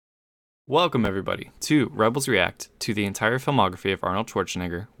Welcome, everybody, to Rebels React to the entire filmography of Arnold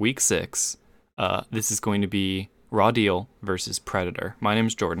Schwarzenegger, Week 6. This is going to be Raw Deal versus Predator. My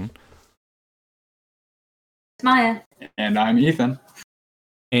name's Jordan. Maya. And I'm Ethan.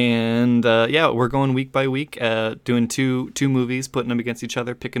 And we're going week by week, doing two movies, putting them against each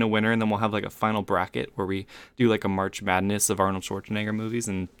other, picking a winner, and then we'll have like a final bracket where we do like a March Madness of Arnold Schwarzenegger movies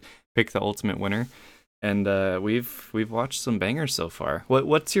and pick the ultimate winner. And we've watched some bangers so far.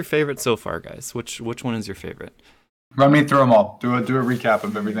 What's your favorite so far, guys? Which one is your favorite? Run me through them all. Do a recap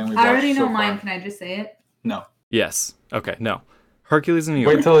of everything we've watched. I already know so mine. far. Can I just say it? No. Yes. Okay. No. Hercules in New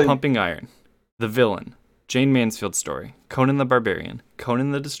York. Pumping Iron. The Villain. Jane Mansfield's Story. Conan the Barbarian.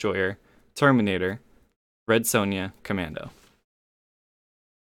 Conan the Destroyer. Terminator. Red Sonja. Commando.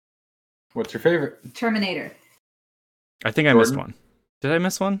 What's your favorite? Terminator. I think I missed one. Did I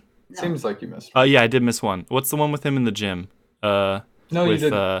miss one? No. Seems like you missed. Yeah, I did miss one. What's the one with him in the gym? No, you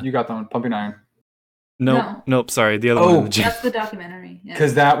did. You got that one. Pumping Iron. Nope. Sorry, the other one in the gym. That's the documentary.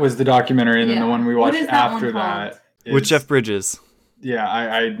 Because that was the documentary, and then the one we watched after that is, with Jeff Bridges. Yeah,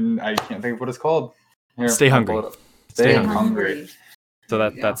 I can't think of what it's called. Here, Stay Hungry. Stay Hungry. So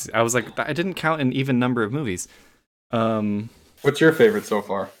that's. I was like, I didn't count an even number of movies. What's your favorite so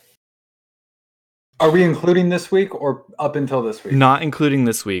far? Are we including this week or up until this week? Not including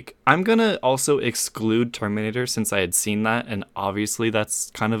this week. I'm going to also exclude Terminator since I had seen that, and obviously that's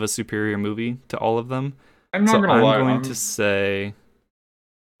kind of a superior movie to all of them. I'm not going to lie. I'm going to say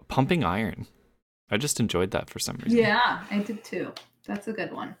Pumping Iron. I just enjoyed that for some reason. Yeah, I did too. That's a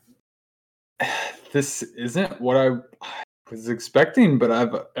good one. This isn't what I was expecting, but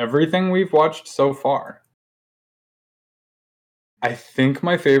I've everything we've watched so far. I think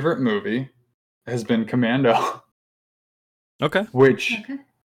my favorite movie has been Commando. Okay. Which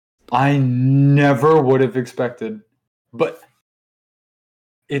I never would have expected. But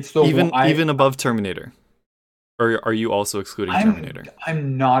it's the even above Terminator. Or are you also excluding Terminator?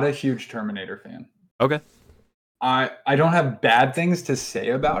 I'm not a huge Terminator fan. Okay. I don't have bad things to say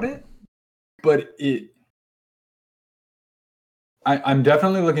about it, but I'm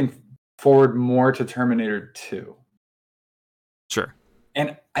definitely looking forward more to Terminator 2. Sure.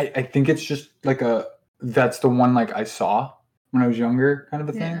 And I think it's just like that's the one like I saw when I was younger kind of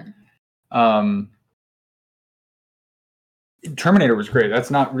a thing. Terminator was great. That's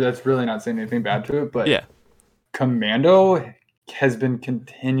really not saying anything bad to it, but yeah. Commando has been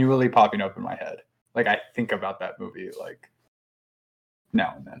continually popping up in my head. Like I think about that movie like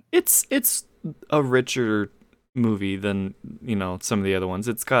now and then. It's a richer movie than, some of the other ones.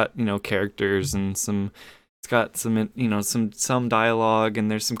 It's got, characters and it's got some dialogue, and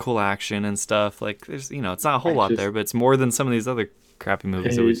there's some cool action and stuff. Like there's, it's not a whole lot there, but it's more than some of these other crappy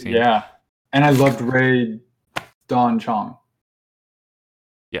movies that we've seen. Yeah. And I loved Ray Dawn Chong.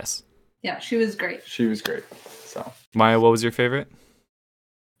 Yes. Yeah, she was great. She was great. So Maya, what was your favorite?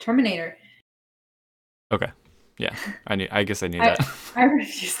 Terminator. Okay. Yeah. I guess I knew that. I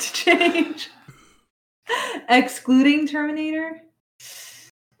refuse to change. Excluding Terminator?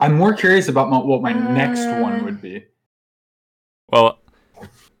 I'm more curious about what my next one would be. Well,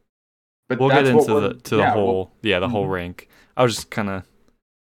 but we'll get into the whole rank. I was just kind of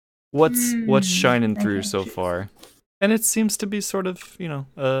what's shining through so far, and it seems to be sort of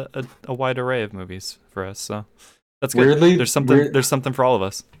a wide array of movies for us. So that's good. Weirdly, there's something for all of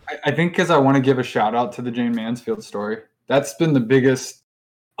us. I think because I want to give a shout out to the Jane Mansfield Story. That's been the biggest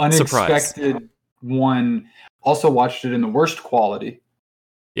unexpected one. Also watched it in the worst quality.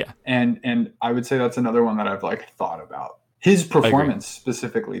 Yeah. And I would say that's another one that I've like thought about. His performance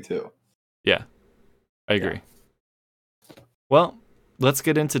specifically too. Yeah. I agree. Yeah. Well, let's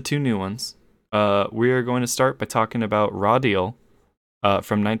get into two new ones. We are going to start by talking about Raw Deal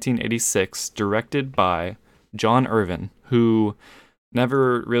from 1986, directed by John Irvin, who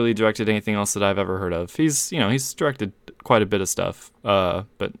never really directed anything else that I've ever heard of. He's directed quite a bit of stuff,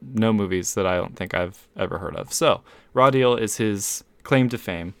 but no movies that I don't think I've ever heard of. So, Raw Deal is his claim to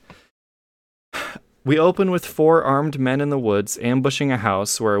fame. We open with 4 armed men in the woods ambushing a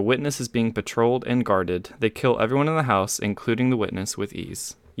house where a witness is being patrolled and guarded. They kill everyone in the house, including the witness, with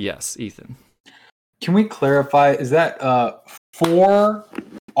ease. Yes, Ethan. Can we clarify, is that 4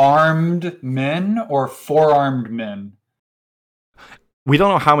 armed men or 4 armed men? We don't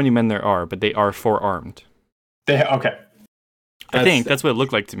know how many men there are, but they are 4 armed. Okay. I think that's what it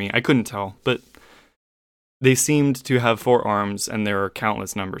looked like to me. I couldn't tell, but they seemed to have 4 arms, and there are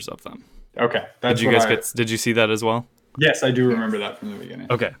countless numbers of them. Okay. Did you see that as well? Yes, I do remember that from the beginning.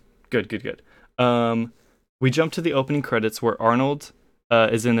 Okay. Good. We jump to the opening credits where Arnold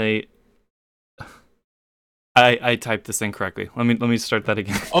is in I typed this incorrectly. Let me start that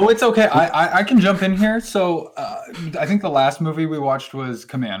again. Oh, it's okay. I can jump in here. So I think the last movie we watched was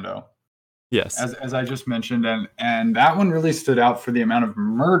Commando. Yes. As I just mentioned, and that one really stood out for the amount of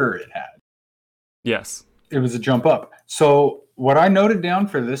murder it had. Yes. It was a jump up. So what I noted down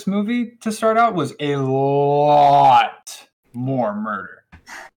for this movie to start out was a lot more murder.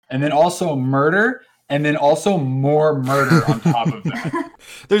 And then also murder, and then also more murder on top of that.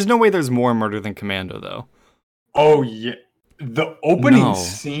 There's no way there's more murder than Commando, though. Oh, yeah. The opening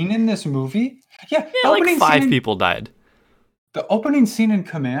scene in this movie? Yeah, the like opening 5 people died. The opening scene in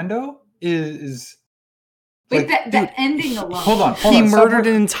Commando is... Wait, that ending alone. Hold on. He murdered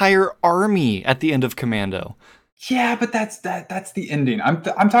an entire army at the end of Commando. Yeah, but that's the ending. I'm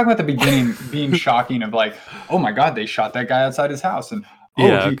talking about the beginning being shocking of like, oh my god, they shot that guy outside his house, and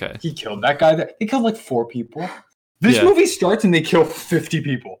he killed that guy. He killed like 4 people. This movie starts and they kill 50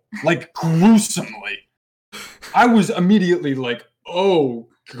 people, like gruesomely. I was immediately like, oh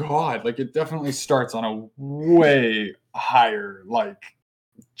god, like it definitely starts on a way higher, like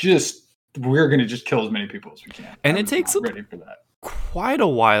just we're gonna just kill as many people as we can. And it takes ready for that. Quite a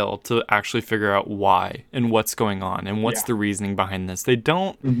while to actually figure out why and what's going on and what's the reasoning behind this. They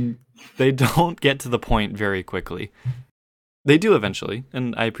don't get to the point very quickly. They do eventually,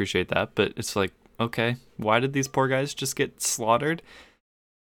 and I appreciate that, but it's like, okay, why did these poor guys just get slaughtered?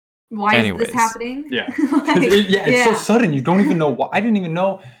 Why is this happening? Yeah. It's so sudden. You don't even know why. I didn't even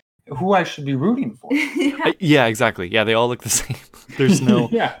know who I should be rooting for. Yeah, exactly. Yeah, they all look the same. There's no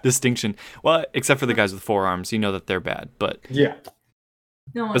distinction. Well, except for the guys with 4 arms. You know that they're bad, but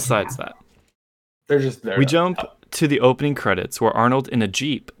besides that. They're just there. We jump to the opening credits where Arnold in a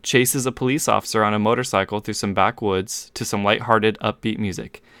Jeep chases a police officer on a motorcycle through some backwoods to some lighthearted, upbeat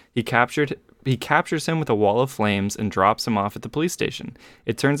music. He captures him with a wall of flames and drops him off at the police station.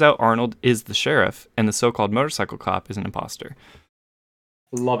 It turns out Arnold is the sheriff, and the so-called motorcycle cop is an imposter.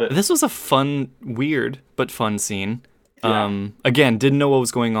 Love it. This was a fun, weird, but fun scene. Yeah. Again, didn't know what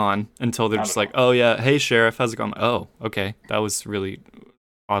was going on until they're just like, oh yeah, hey sheriff, how's it going? Oh, okay. That was really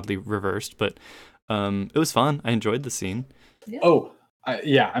oddly reversed, but it was fun. I enjoyed the scene.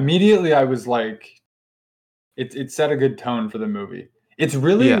 Yeah. Immediately I was like, it set a good tone for the movie. It's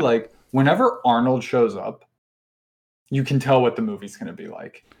really like whenever Arnold shows up, you can tell what the movie's going to be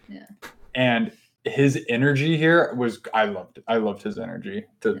like. Yeah. And his energy here was, I loved his energy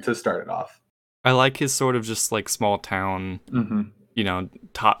to start it off. I like his sort of just like small town, you know,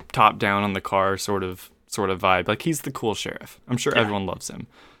 top down on the car sort of vibe. Like he's the cool sheriff. I'm sure everyone loves him.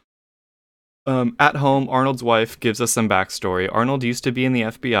 At home, Arnold's wife gives us some backstory. Arnold used to be in the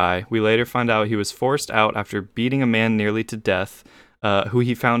FBI. We later find out he was forced out after beating a man nearly to death, who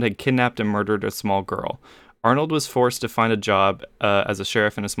he found had kidnapped and murdered a small girl. Arnold was forced to find a job as a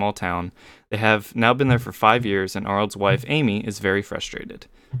sheriff in a small town. They have now been there for 5 years, and Arnold's wife, Amy, is very frustrated.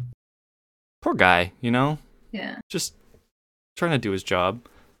 Poor guy, you know? Yeah. Just trying to do his job.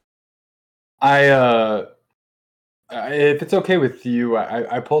 If it's okay with you,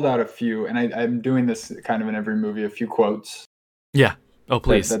 I pulled out a few, and I'm doing this kind of in every movie, a few quotes. Yeah. Oh,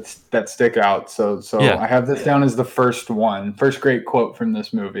 please. That stick out. So I have this down as the first great quote from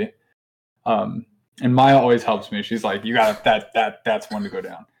this movie. And Maya always helps me. She's like, you got that's one to go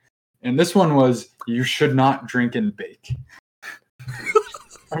down. And this one was, you should not drink and bake.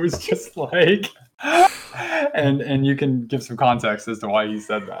 I was just like, and you can give some context as to why he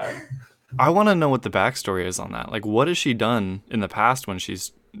said that. I want to know what the backstory is on that. Like, what has she done in the past when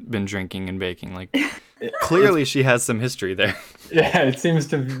she's been drinking and baking? Like, clearly she has some history there. Yeah, it seems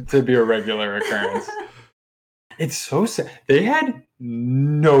to be a regular occurrence. It's so sad. They had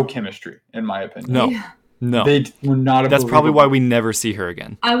no chemistry, in my opinion. No. They were not. That's probably why we never see her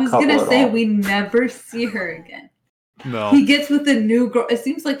again. I was going to say we never see her again. No. He gets with a new girl. It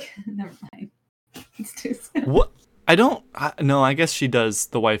seems like... Never mind. It's too sad. What? No, I guess she does.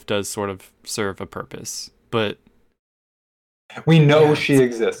 The wife does sort of serve a purpose, but... We know she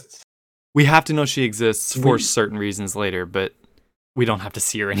exists. We have to know she exists for certain reasons later, but we don't have to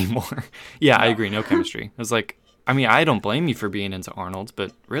see her anymore. Yeah, no. I agree. No chemistry. I was like, I mean, I don't blame you for being into Arnold,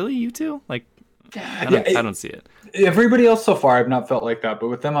 but really, you two? Like, I don't see it. Everybody else so far, I've not felt like that, but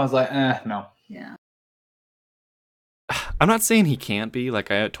with them, I was like, no. Yeah. I'm not saying he can't be.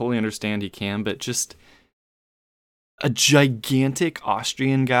 Like, I totally understand he can, but just a gigantic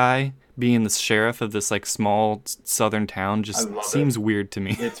Austrian guy being the sheriff of this like small southern town just seems weird to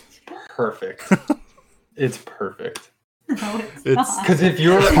me. It's perfect. It's perfect. No, it's not. Because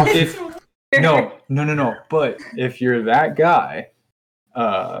no. But if you're that guy,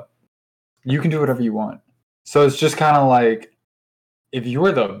 you can do whatever you want. So it's just kind of like, if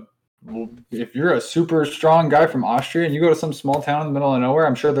you're the well, if you're a super strong guy from Austria and you go to some small town in the middle of nowhere,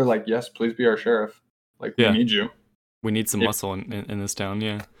 I'm sure they're like, yes, please be our sheriff. Like, we need you. We need some muscle in this town,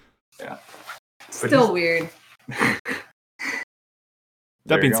 yeah. Yeah. Still weird.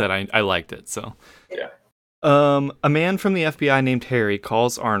 That being said, I liked it, so. Yeah. A man from the FBI named Harry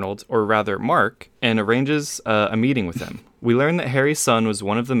calls Arnold, or rather Mark, and arranges a meeting with him. We learn that Harry's son was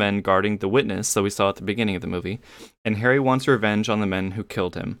one of the men guarding the witness that we saw at the beginning of the movie, and Harry wants revenge on the men who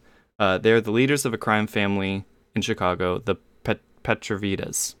killed him. They are the leaders of a crime family in Chicago, the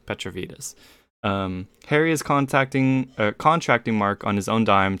Petrovitas. Harry is contracting Mark on his own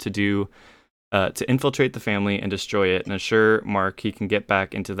dime to infiltrate the family and destroy it, and assure Mark he can get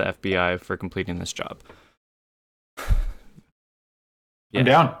back into the FBI for completing this job. I'm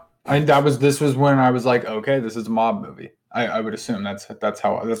down. This was when I was like, okay, this is a mob movie. I would assume that's what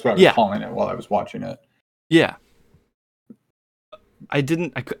I was calling it while I was watching it. Yeah. I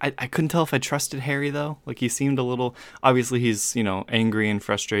couldn't tell if I trusted Harry though. Like, he seemed a little, obviously he's, angry and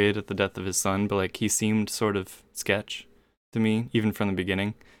frustrated at the death of his son, but like he seemed sort of sketch to me, even from the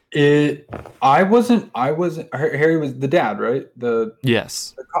beginning. Harry was the dad, right?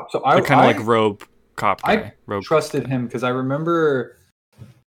 Yes. The cop. So kind of like robe cop guy. I trusted him because I remember,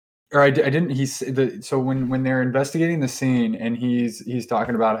 or I didn't. So when they're investigating the scene and he's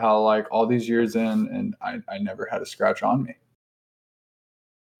talking about how like all these years in and I never had a scratch on me,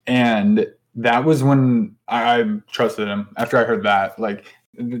 and that was when I trusted him. After I heard that, like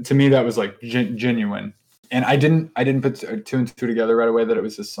to me that was like genuine. And I didn't put two and two together right away that it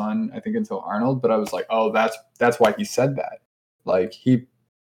was his son, I think, until Arnold. But I was like, oh, that's why he said that. Like, he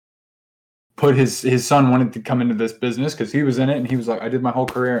put his son wanted to come into this business because he was in it, and he was like, I did my whole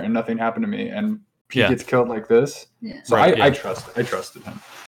career and nothing happened to me, and he gets killed like this. Yeah. So I trusted him.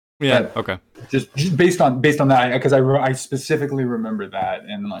 Yeah. But okay. Just based on that, because I specifically remember that,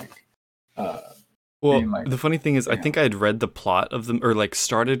 and like. Well, the funny thing is, I think I had read the plot of them, or like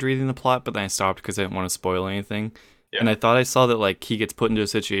started reading the plot, but then I stopped because I didn't want to spoil anything. Yeah. And I thought I saw that like he gets put into a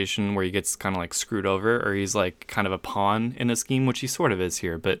situation where he gets kind of like screwed over, or he's like kind of a pawn in a scheme, which he sort of is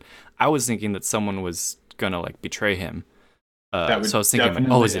here. But I was thinking that someone was gonna like betray him. So I was thinking, like,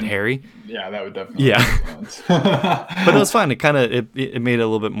 oh, is it Harry? Yeah, that would definitely. Yeah, but it was fine. It kind of it made it a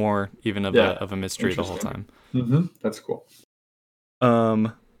little bit more even of a mystery the whole time. Mm-hmm. That's cool.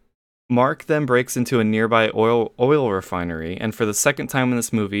 Mark then breaks into a nearby oil refinery, and for the second time in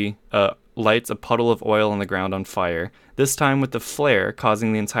this movie, lights a puddle of oil on the ground on fire. This time with the flare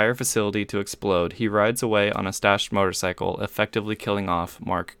causing the entire facility to explode. He rides away on a stashed motorcycle, effectively killing off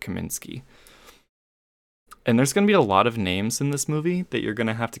Mark Kaminsky. And there's going to be a lot of names in this movie that you're going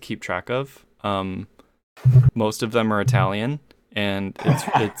to have to keep track of. Most of them are Italian, and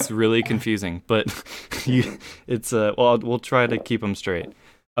it's really confusing, but we'll try to keep them straight.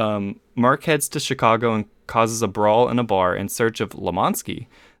 Mark heads to Chicago and causes a brawl in a bar in search of Lemansky,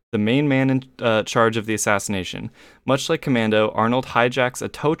 the main man in charge of the assassination. Much like Commando, Arnold hijacks a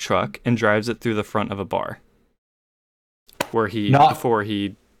tow truck and drives it through the front of a bar, where before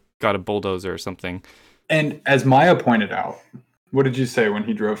he got a bulldozer or something. And as Maya pointed out, what did you say when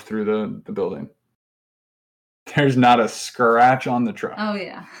he drove through the building? There's not a scratch on the truck. Oh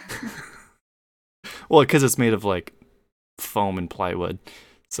yeah. Well, because it's made of like foam and plywood.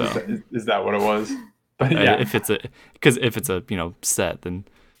 So is that what it was? But yeah, if it's a set, then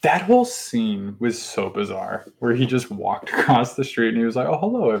that whole scene was so bizarre. Where he just walked across the street and he was like, "Oh,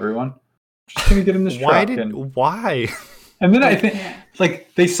 hello, everyone. Just gonna get in this truck." Why? And then I think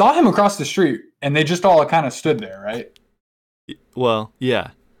like they saw him across the street and they just all kind of stood there, right? Well,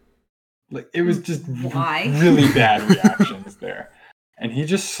 yeah. Like it was just really bad reactions there, and he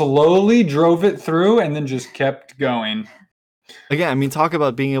just slowly drove it through and then just kept going. Again, I mean, talk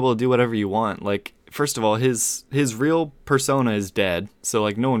about being able to do whatever you want. Like, first of all, his real persona is dead, so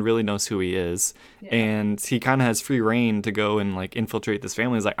like no one really knows who he is, and he kind of has free reign to go and like infiltrate this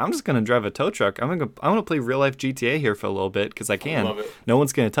family. He's like, I'm just gonna drive a tow truck. I'm gonna play real life GTA here for a little bit because I can. Love it. No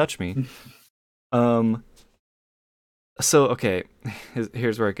one's gonna touch me. So okay,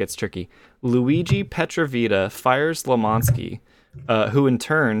 here's where it gets tricky. Luigi Petrovita fires Lemansky, who in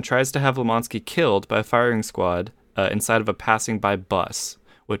turn tries to have Lemansky killed by a firing squad. Inside of a passing by bus,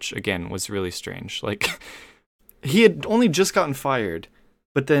 which again was really strange. Like, he had only just gotten fired,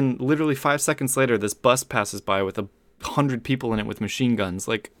 but then literally 5 seconds later, this bus passes by with 100 people in it with machine guns.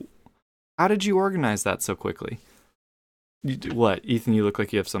 Like, how did you organize that so quickly? What, Ethan? You look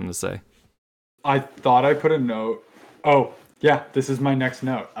like you have something to say. I thought I put a note. Oh, yeah, this is my next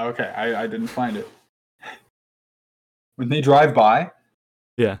note. Okay, I didn't find it. When they drive by,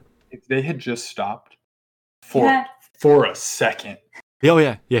 yeah, if they had just stopped for a second, Oh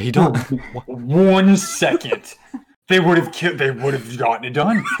yeah, he don't. 1 second. They would have killed. They would have gotten it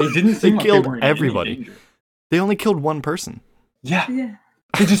done. They didn't seem like killed they were in everybody. any danger. They only killed one person. Yeah. Yeah.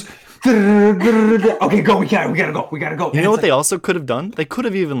 They just. Okay, go. We gotta go. You know what they also could have done? They could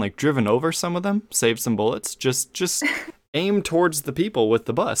have even like driven over some of them, saved some bullets. Just aim towards the people with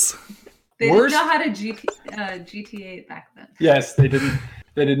the bus. They didn't know how to GTA back then. Yes, they didn't.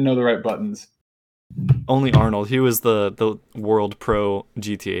 They didn't know the right buttons. Only Arnold. He was the world pro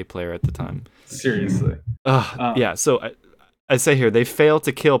GTA player at the time. Seriously. Yeah. So I say here they fail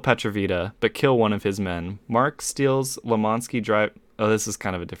to kill Petrovita, but kill one of his men. Mark steals Lemansky drive. Oh, this is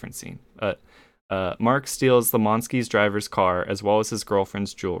kind of a different scene. Mark steals Lemansky's driver's car as well as his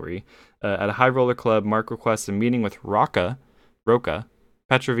girlfriend's jewelry. At a high roller club, Mark requests a meeting with Roca,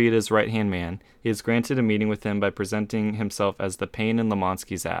 Petrovita's right-hand man. He is granted a meeting with him by presenting himself as the pain in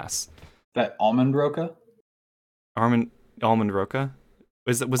Lemansky's ass. That Almond Roca? Almond Roca?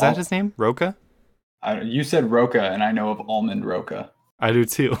 Was that his name? Roca? You said Roca, and I know of Almond Roca. I do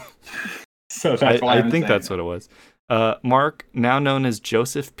too. So that's why I think that's what it was. Mark, now known as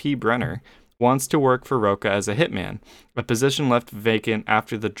Joseph P. Brenner, wants to work for Roca as a hitman, a position left vacant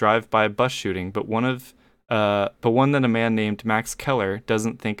after the drive-by bus shooting, but one that a man named Max Keller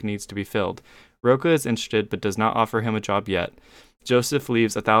doesn't think needs to be filled. Roca is interested, but does not offer him a job yet. Joseph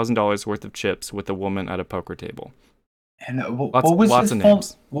leaves $1,000 worth of chips with a woman at a poker table. And lots of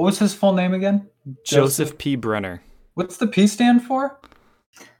names. What was his full name again? Joseph P. Brenner. What's the P stand for?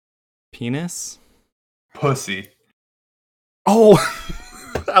 Penis? Pussy. Oh,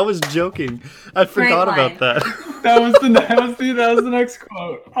 I was joking. I forgot about that. That was the next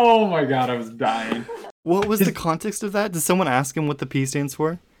quote. Oh my god, I was dying. What was the context of that? Did someone ask him what the P stands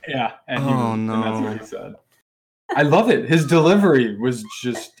for? Yeah, and no. And that's what he said. I love it. His delivery was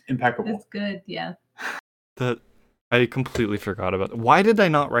just impeccable. It's good, yeah. I completely forgot about. Why did I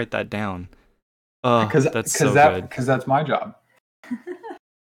not write that down? Because that's my job.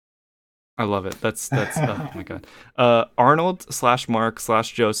 I love it. That's oh my god. Arnold /Mark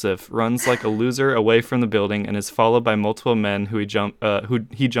 /Joseph runs like a loser away from the building and is followed by multiple men who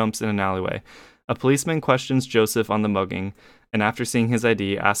he jumps in an alleyway. A policeman questions Joseph on the mugging, and after seeing his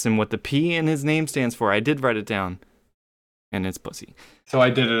ID, asks him what the P in his name stands for. I did write it down, and it's pussy. So I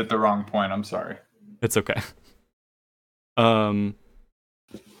did it at the wrong point. I'm sorry. It's okay.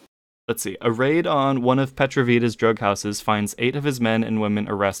 Let's see. A raid on one of Petrovita's drug houses finds 8 of his men and women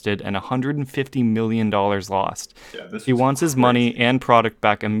arrested and $150 million lost. Yeah, he wants his money and product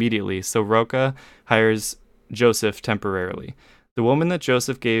back immediately, so Roca hires Joseph temporarily. The woman that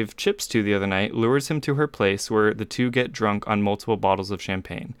Joseph gave chips to the other night lures him to her place where the two get drunk on multiple bottles of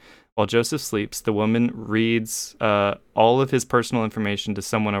champagne. While Joseph sleeps, the woman reads all of his personal information to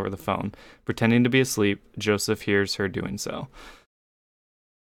someone over the phone. Pretending to be asleep, Joseph hears her doing so.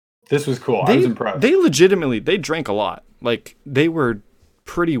 This was cool. I was impressed. They drank a lot. Like, they were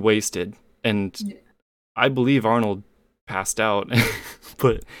pretty wasted. And I believe Arnold passed out,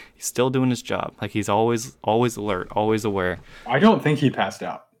 but he's still doing his job. Like, he's always alert, always aware. I don't think he passed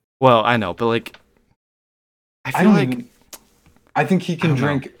out. Well, I know, but like, I think he can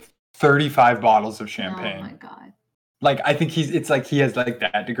drink 35 bottles of champagne. Oh my god. Like, I think it's like he has like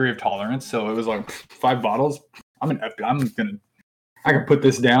that degree of tolerance. So it was like 5 bottles. I can put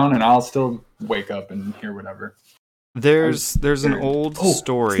this down and I'll still wake up and hear whatever. There's an old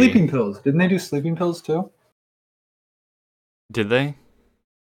story. Sleeping pills. Didn't they do sleeping pills too? Did they?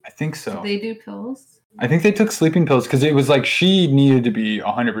 I think so. Did they do pills? I think they took sleeping pills because it was like she needed to be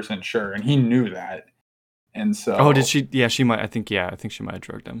 100% sure, and he knew that. And so. Oh, did she? Yeah, she might. I think she might have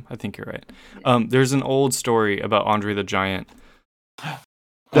drugged him. I think you're right. Yeah. There's an old story about Andre the Giant.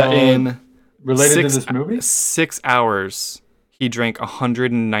 That related to this movie? 6 hours. He drank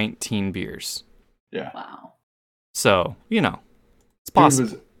 119 beers. Yeah. Wow. So, it's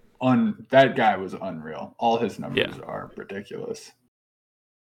possible. That guy was unreal. All his numbers are ridiculous.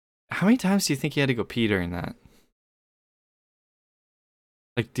 How many times do you think he had to go pee during that?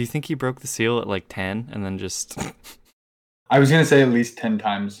 Like, do you think he broke the seal at like 10 and then just... I was going to say at least 10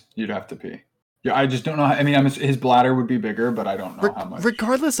 times you'd have to pee. Yeah, I just don't know. His bladder would be bigger, but I don't know how much.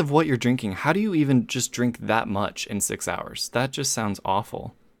 Regardless of what you're drinking, how do you even just drink that much in 6 hours? That just sounds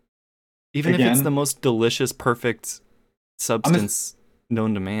awful. Even if it's the most delicious, perfect substance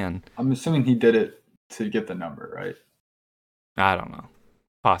known to man. I'm assuming he did it to get the number, right? I don't know.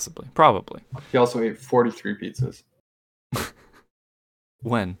 Possibly. Probably. He also ate 43 pizzas.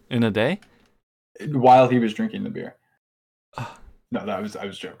 When? In a day? While he was drinking the beer. No, I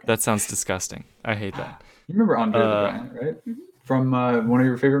was joking. That sounds disgusting. I hate that. You remember Andre the Giant, right? Mm-hmm. From one of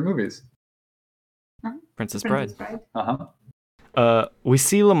your favorite movies. Princess Bride. Uh-huh. We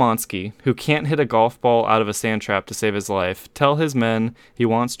see Lemonsky, who can't hit a golf ball out of a sand trap to save his life, tell his men he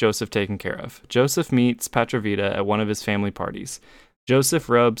wants Joseph taken care of. Joseph meets Petrovita at one of his family parties. Joseph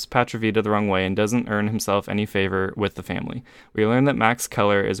rubs Petrovita the wrong way and doesn't earn himself any favor with the family. We learn that Max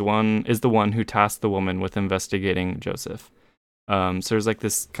Keller is the one who tasked the woman with investigating Joseph. So there's like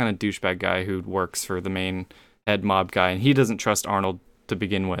this kind of douchebag guy who works for the main head mob guy, and he doesn't trust Arnold to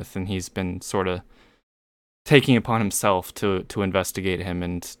begin with, and he's been sort of taking upon himself to investigate him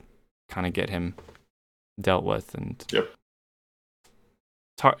and kind of get him dealt with. And yep.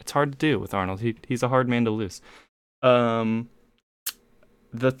 It's hard to do with Arnold. He's a hard man to lose.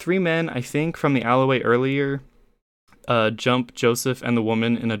 The three men, I think, from the alleyway earlier jump Joseph and the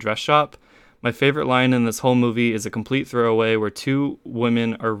woman in a dress shop. My favorite line in this whole movie is a complete throwaway where two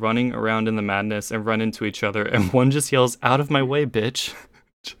women are running around in the madness and run into each other, and one just yells, "Out of my way, bitch."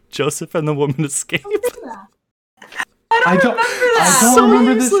 Joseph and the woman escape. I don't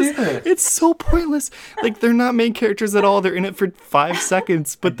remember this either. It's so pointless. Like, they're not main characters at all. They're in it for 5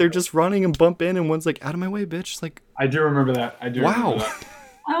 seconds, but they're just running and bump in, and one's like, "Out of my way, bitch." Like, I do remember that. Wow. Remember that.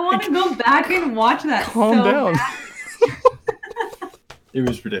 I want to go back and watch that. Calm down. It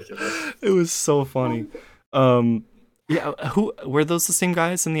was ridiculous. It was so funny. Yeah, who were those the same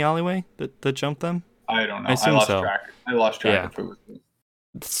guys in the alleyway that jumped them? I don't know. I assume so. I lost track. Yeah.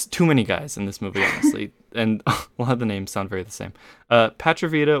 It's too many guys in this movie, honestly, and a lot of the names sound very the same.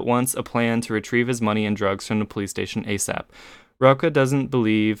 Petrovita wants a plan to retrieve his money and drugs from the police station ASAP. Roca doesn't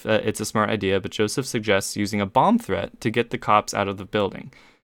believe it's a smart idea, but Joseph suggests using a bomb threat to get the cops out of the building.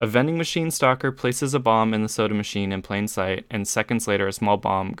 A vending machine stalker places a bomb in the soda machine in plain sight, and seconds later a small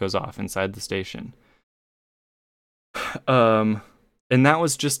bomb goes off inside the station. And that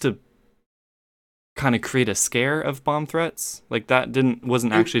was just to kind of create a scare of bomb threats. Like, that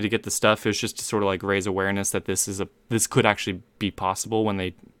wasn't actually to get the stuff. It was just to sort of like raise awareness that this could actually be possible when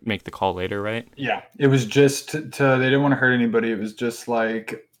they make the call later, right? Yeah, it was just to they didn't want to hurt anybody. It was just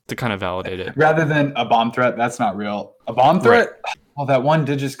like to kind of validate it. Rather than a bomb threat, that's not real. A bomb threat? Right. Well, that one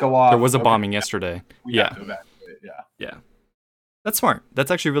did just go off. There was a bombing yesterday. Yeah. Yeah. That's smart.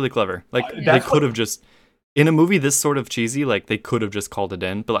 That's actually really clever. Like, they could have just, in a movie this sort of cheesy, like, they could have just called it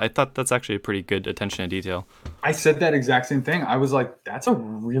in. But I thought that's actually a pretty good attention to detail. I said that exact same thing. I was like, that's a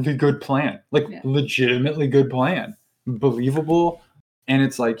really good plan. Like, legitimately good plan. Believable. And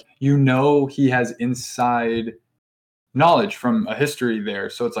it's like, he has inside knowledge from a history there.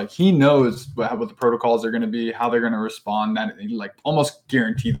 So it's like he knows what the protocols are going to be, how they're going to respond, that like almost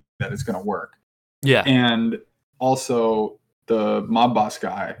guaranteed that it's going to work. Yeah. And also the mob boss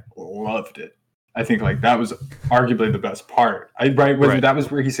guy loved it. I think like that was arguably the best part. That was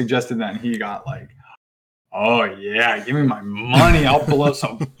where he suggested that, and he got like, "Oh yeah, give me my money. I'll blow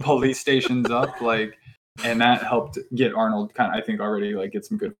some police stations up." Like, and that helped get Arnold kind of, I think, already like get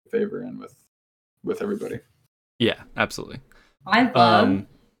some good favor in with everybody. Yeah, absolutely. I love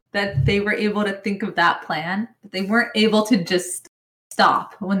that they were able to think of that plan, but they weren't able to just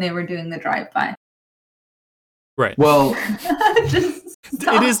stop when they were doing the drive-by. Right. Well, just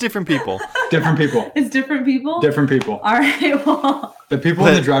stop. It is different people. Different people. It's different people? Different people. All right, well. The people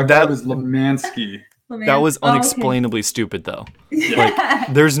in the drive-by was Lemansky. That was unexplainably stupid, though. Yeah.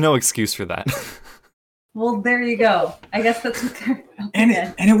 Like, there's no excuse for that. Well, there you go. I guess that's what they're...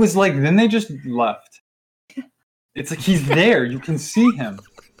 And it was like, then they just left. It's like, he's there. You can see him.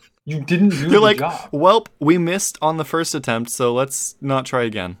 You didn't do the like, job. Well, we missed on the first attempt, so let's not try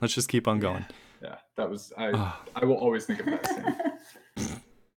again. Let's just keep on going. Yeah, that was... I will always think of that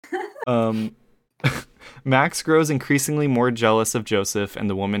scene. Max grows increasingly more jealous of Joseph and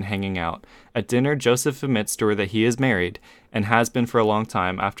the woman hanging out. At dinner, Joseph admits to her that he is married, and has been for a long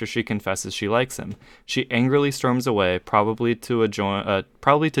time after she confesses she likes him. She angrily storms away, probably to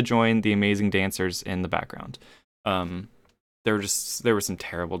join the amazing dancers in the background. There was some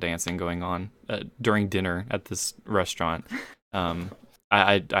terrible dancing going on during dinner at this restaurant. I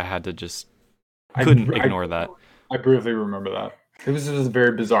had to just couldn't ignore that. I briefly remember that. It was just a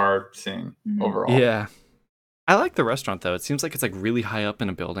very bizarre scene overall. Yeah. I like the restaurant, though. It seems like it's like really high up in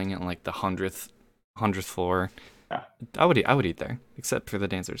a building at like the 100th floor. Yeah. I would eat there, except for the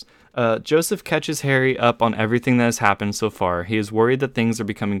dancers. Joseph catches Harry up on everything that has happened so far. He is worried that things are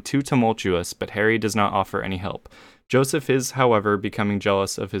becoming too tumultuous, but Harry does not offer any help. Joseph is, however, becoming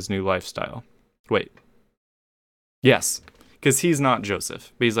jealous of his new lifestyle. Wait. Yes, because he's not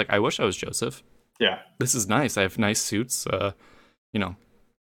Joseph. But he's like, I wish I was Joseph. Yeah. This is nice. I have nice suits.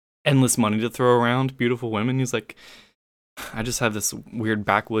 Endless money to throw around, beautiful women. He's like, I just have this weird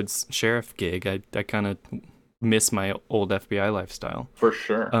backwoods sheriff gig. I kind of miss my old FBI lifestyle. For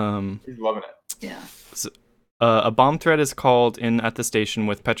sure. He's loving it. Yeah. So, A bomb threat is called in at the station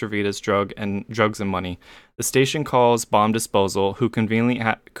with Petrovita's drugs and money. The station calls bomb disposal, who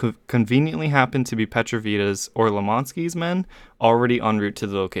conveniently happen to be Petrovita's or Lemansky's men, already en route to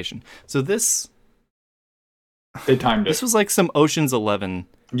the location. So they timed it. This was like some Ocean's 11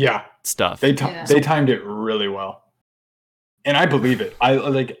 stuff. They timed it really well. And I believe it. I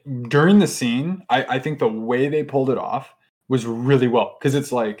like during the scene, I think the way they pulled it off was really well. Because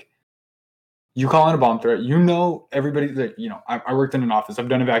it's like, you call in a bomb threat, everybody that, I worked in an office, I've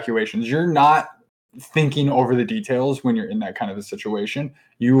done evacuations. You're not thinking over the details when you're in that kind of a situation.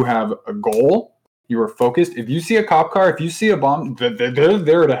 You have a goal, you are focused. If you see a cop car, if you see a bomb, they're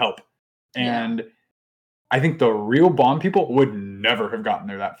there to help. And I think the real bomb people would never have gotten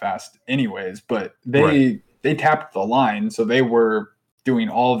there that fast anyways, but they tapped the line, so they were doing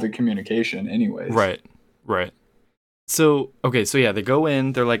all of the communication anyways. Right. So they go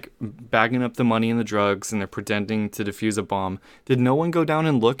in, they're like bagging up the money and the drugs, and they're pretending to defuse a bomb. Did no one go down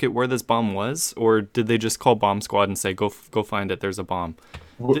and look at where this bomb was, or did they just call bomb squad and say, go find it, there's a bomb?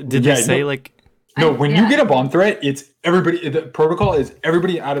 Did they say like... No, when you get a bomb threat, it's everybody. The protocol is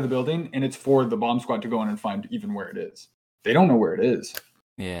everybody out of the building, and it's for the bomb squad to go in and find even where it is. They don't know where it is.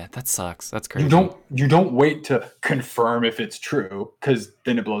 Yeah, that sucks. That's crazy. You don't wait to confirm if it's true, because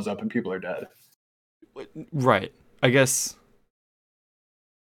then it blows up and people are dead. Right. I guess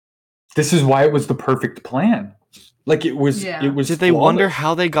this is why it was the perfect plan. Like it was. Yeah. It was. Did they wonder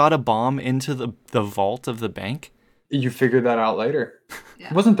how they got a bomb into the vault of the bank? You figured that out later. Yeah.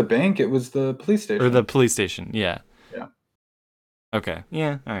 It wasn't the bank. It was the police station. Or the police station. Yeah. Yeah. Okay.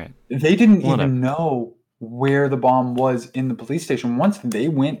 Yeah. All right. They didn't even know where the bomb was in the police station. Once they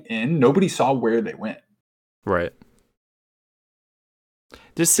went in, nobody saw where they went. Right.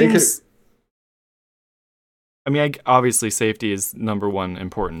 Just seems... I mean, obviously safety is number one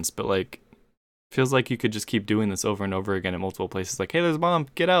importance, but like, feels like you could just keep doing this over and over again at multiple places. Like, hey, there's a bomb.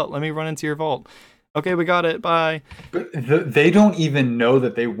 Get out. Let me run into your vault. Okay, we got it. Bye. But they don't even know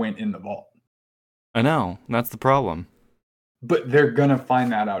that they went in the vault. I know. That's the problem. But they're gonna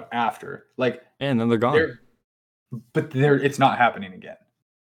find that out after. Like, and then they're gone. It's not happening again.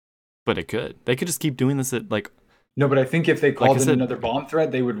 But it could. They could just keep doing this at like... No, but I think if they called in another bomb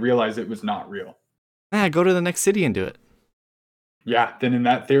threat, they would realize it was not real. Go to the next city and do it. Yeah, then in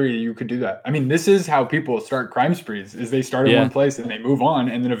that theory, you could do that. I mean, this is how people start crime sprees, is they start in one place and they move on,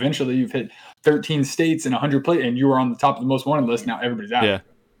 and then eventually you've hit 13 states and 100 places, and you are on the top of the most wanted list. Now everybody's out. Yeah,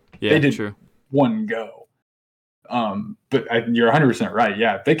 they did true. One go. But you're 100% right.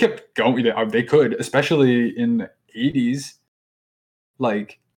 Yeah, if they kept going, they could, especially in the 80s.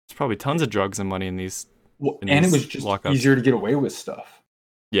 Like, there's probably tons of drugs and money in these. And it was just lockups. Easier to get away with stuff.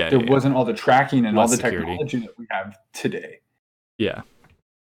 Yeah, there wasn't all the tracking and all the security. Technology that we have today. Yeah.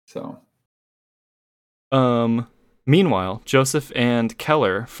 So. Meanwhile, Joseph and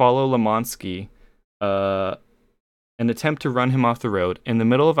Keller follow Lemansky, and attempt to run him off the road. In the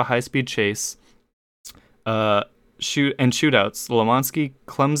middle of a high-speed chase, shootouts, Lemansky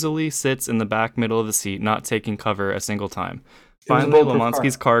clumsily sits in the back middle of the seat, not taking cover a single time. Finally,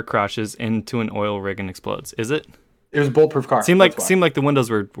 Lemansky's car crashes into an oil rig and explodes. Is it? It was a bulletproof car. Seemed like the windows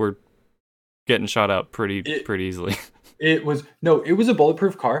were getting shot out pretty easily. It was a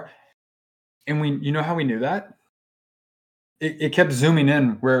bulletproof car, and you know how we knew that? It kept zooming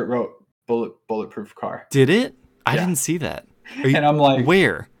in where it wrote bulletproof car. Did it? I didn't see that. And I'm like,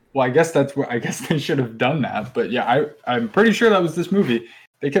 where? Well, I guess they should have done that. But yeah, I'm pretty sure that was this movie.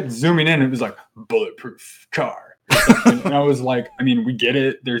 They kept zooming in. And it was like bulletproof car. And I was like, I mean, we get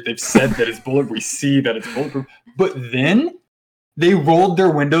it. They've said that it's bulletproof. We see that it's bulletproof. But then they rolled their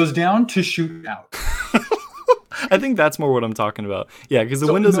windows down to shoot out. I think that's more what I'm talking about. Yeah, because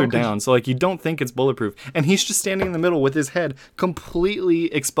the windows are down, so like you don't think it's bulletproof. And he's just standing in the middle with his head completely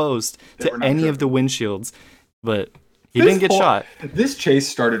exposed to any of the windshields. But he didn't get shot. This chase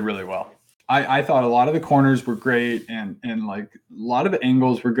started really well. I thought a lot of the corners were great, and like a lot of the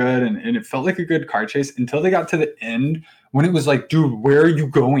angles were good, and it felt like a good car chase until they got to the end when it was like, dude, where are you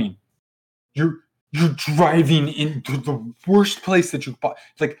going? You're driving into the worst place that you bought.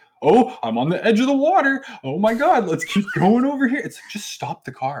 It's like, oh, I'm on the edge of the water. Oh my God, let's keep going over here. It's like, just stop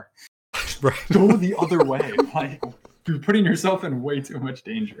the car. Right. Go the other way. Like, you're putting yourself in way too much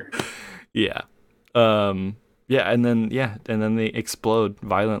danger. Yeah. Yeah, and then they explode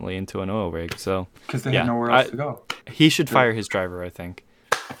violently into an oil rig. So because they had nowhere else to go. He should fire his driver, I think.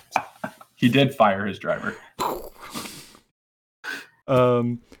 He did fire his driver.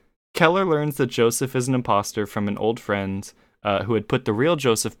 Keller learns that Joseph is an imposter from an old friend who had put the real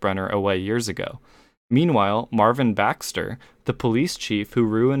Joseph Brenner away years ago. Meanwhile, Marvin Baxter, the police chief who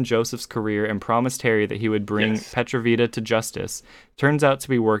ruined Joseph's career and promised Harry that he would bring Petrovita to justice, turns out to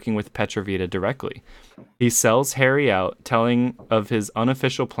be working with Petrovita directly. He sells Harry out, telling of his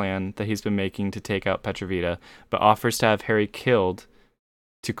unofficial plan that he's been making to take out Petrovita, but offers to have Harry killed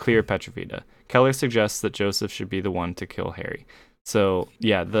to clear Petrovita. Keller suggests that Joseph should be the one to kill Harry. So,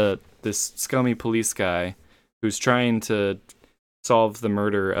 yeah, this scummy police guy who's trying to solve the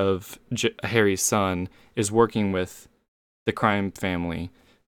murder of Harry's son is working with the crime family,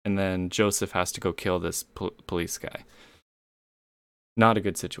 and then Joseph has to go kill this police guy. Not a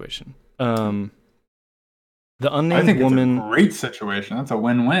good situation. The unnamed woman. It's a great situation. That's a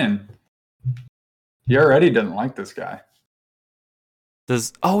win-win. He already doesn't like this guy.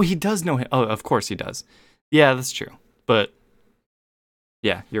 He does know him. Oh, of course he does. Yeah, that's true. But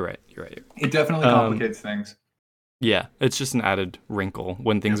yeah, you're right. It definitely complicates things. Yeah, it's just an added wrinkle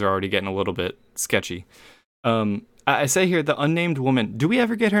when things are already getting a little bit sketchy. I say here, the unnamed woman. Do we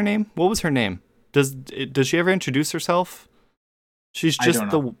ever get her name? What was her name? Does she ever introduce herself? She's just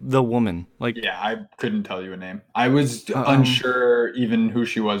the woman. Yeah, I couldn't tell you a name. I was unsure even who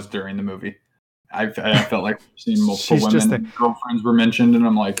she was during the movie. I felt like I've seen multiple women and girlfriends were mentioned, and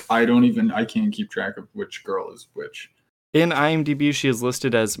I'm like, I can't keep track of which girl is which. In IMDb, she is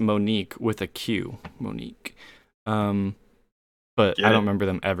listed as Monique with a Q. Monique. But I don't remember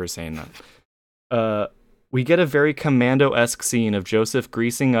them ever saying that. We get a very Commando-esque scene of Joseph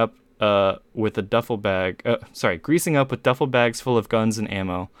greasing up with duffel bags full of guns and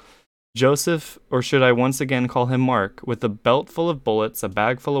ammo. Joseph, or should I once again call him Mark, with a belt full of bullets, a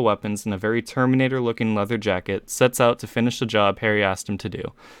bag full of weapons, and a very Terminator-looking leather jacket, sets out to finish the job Harry asked him to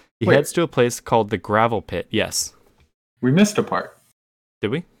do. He heads to a place called the Gravel Pit. Yes. We missed a part.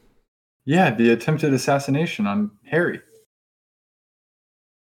 Did we? Yeah, the attempted assassination on Harry.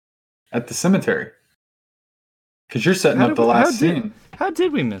 At the cemetery. Because you're setting up the last scene. How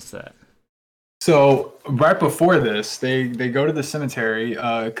did we miss that? So, right before this, they go to the cemetery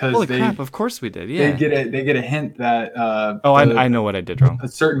because holy crap, of course we did, yeah. They get a hint that I know what I did wrong. A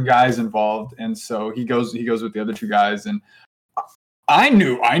certain guy's involved, and so he goes with the other two guys, and I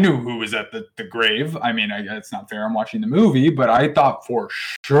knew who was at the grave. I mean, it's not fair. I'm watching the movie, but I thought for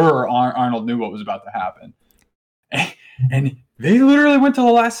sure Arnold knew what was about to happen. And they literally went to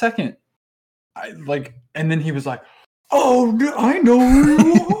the last second. And then he was like, "Oh, I know who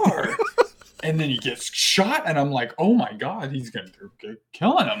you are." And then he gets shot, and I'm like, "Oh my god, he's gonna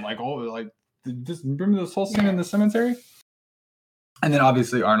kill him!" I'm like, remember this whole scene in the cemetery? And then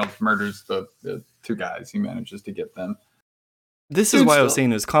obviously Arnold murders the two guys. He manages to get them. This is why I was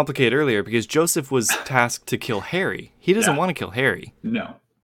saying it was complicated earlier, because Joseph was tasked to kill Harry. He doesn't want to kill Harry. No.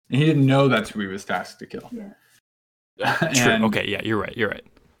 He didn't know that's who he was tasked to kill. Yeah. True. Okay, yeah, you're right.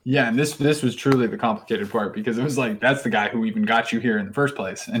 Yeah, and this was truly the complicated part, because it was like, that's the guy who even got you here in the first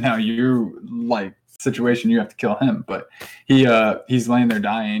place. And now you situation, you have to kill him. But he's laying there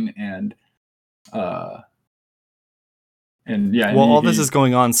dying, and yeah. While all this is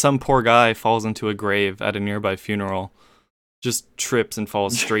going on, some poor guy falls into a grave at a nearby funeral. Just trips and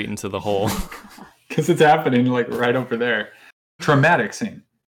falls straight into the hole. Because it's happening right over there. Traumatic scene.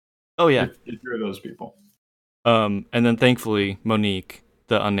 Oh yeah. If you're those people. And then thankfully Monique,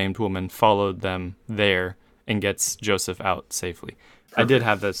 the unnamed woman, followed them there and gets Joseph out safely. Perfect. I did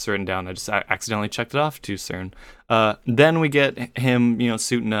have this written down. I just accidentally checked it off too soon. Then we get him,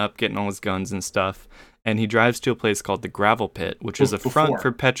 suiting up, getting all his guns and stuff. And he drives to a place called the Gravel Pit, which is a front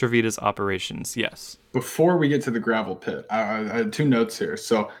for Petrovita's operations. Yes. Before we get to the Gravel Pit, I had two notes here.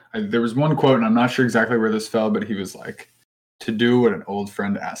 So there was one quote, and I'm not sure exactly where this fell, but he was like, "To do what an old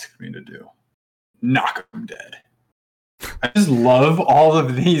friend asked me to do. Knock him dead." I just love all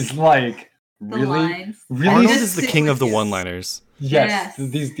of these, really Arnold is the king of the one-liners. Yes.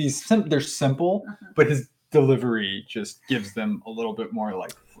 These they're simple, but his delivery just gives them a little bit more,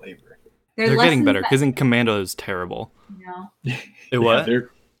 flavor. They're getting better, because in Commando is terrible. No. What?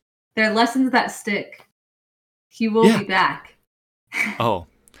 They're lessons that stick. He will be back. Oh,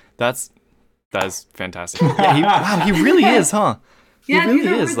 that is fantastic. Yeah, he really is, huh? Yeah, he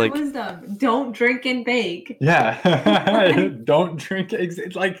really is. Wisdom. Don't drink and bake. Yeah. Don't drink eggs.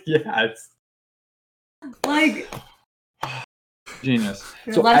 It's genius.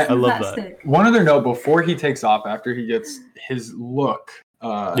 So I love that. Stick. One other note before he takes off, after he gets his look,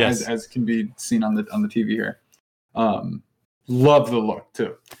 as can be seen on the TV here. Love the look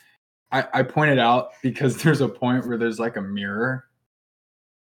too. I pointed out because there's a point where there's a mirror,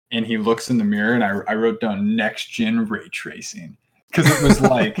 and he looks in the mirror, and I wrote down next gen ray tracing, because it was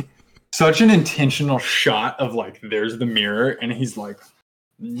such an intentional shot of there's the mirror, and he's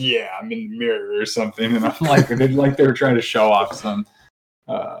yeah, I'm in the mirror or something. And I'm like, they were trying to show off some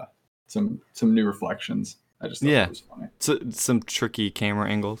new reflections. I just thought that was funny. So, some tricky camera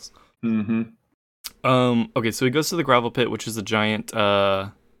angles. Mm-hmm. Okay, so he goes to the gravel pit, which is a giant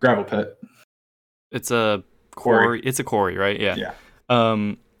gravel pit. It's a quarry. It's a quarry, right? Yeah.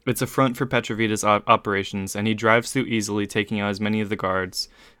 Yeah. It's a front for Petrovita's operations, and he drives through easily, taking out as many of the guards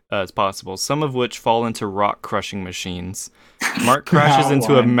as possible, some of which fall into rock-crushing machines. Mark crashes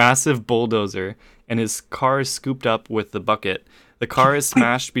into a massive bulldozer, and his car is scooped up with the bucket. The car is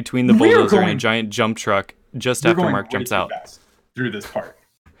smashed between the bulldozer and a giant jump truck just after Mark jumps out. Through this part.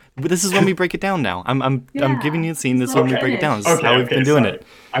 But this is when we break it down now. I'm giving you the scene. This is when we break it down. This is how we've been doing it.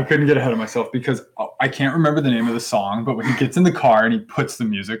 I couldn't get ahead of myself because I can't remember the name of the song, but when he gets in the car and he puts the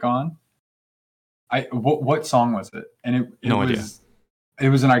music on, what song was it? And it no was, idea. It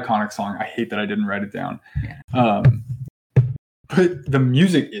was an iconic song. I hate that I didn't write it down. But the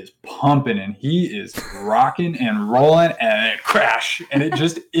music is pumping and he is rocking and rolling and it crash and it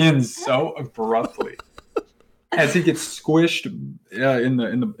just ends so abruptly. As he gets squished in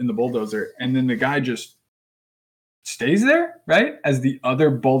the bulldozer, and then the guy just stays there, right? As the other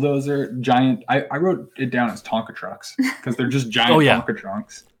bulldozer giant, I wrote it down as Tonka trucks because they're just giant Tonka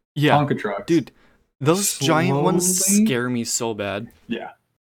trucks. Yeah, Tonka trucks, dude. Those giant ones scare me so bad. Yeah,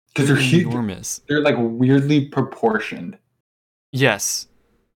 because they're huge. Enormous. They're like weirdly proportioned. Yes.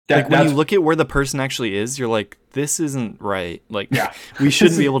 When you look at where the person actually is, you're like, this isn't right. Like, we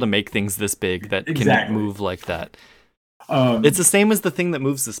shouldn't be able to make things this big that can move like that. It's the same as the thing that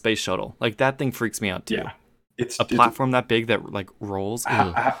moves the space shuttle. Like, that thing freaks me out, too. Yeah. It's a platform that big that, like, rolls.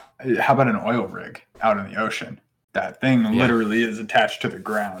 How about an oil rig out in the ocean? That thing literally is attached to the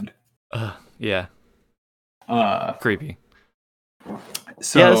ground. Yeah. Creepy.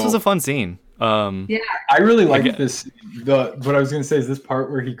 So, yeah, this was a fun scene. I really like this. What I was going to say is this part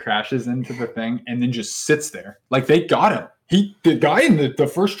where he crashes into the thing and then just sits there. Like they got him. The guy in the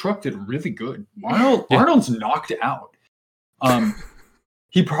first truck did really good. Arnold's knocked out.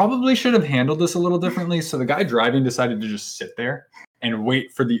 He probably should have handled this a little differently. So the guy driving decided to just sit there and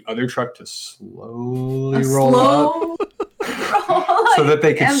wait for the other truck to slowly roll up, so that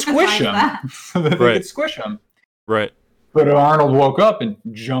they could squish him. Right. But Arnold woke up and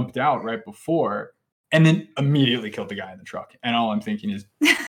jumped out right before, and then immediately killed the guy in the truck. And all I'm thinking is,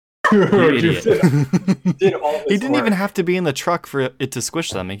 he didn't even have to be in the truck for it to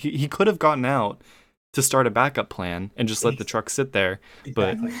squish them. He could have gotten out to start a backup plan and just let the truck sit there.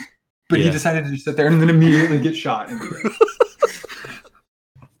 Exactly. But he decided to just sit there and then immediately get shot. I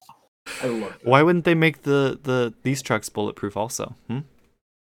love that. Why wouldn't they make these trucks bulletproof also? I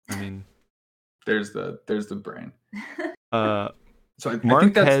mean, there's the brain. So Mark I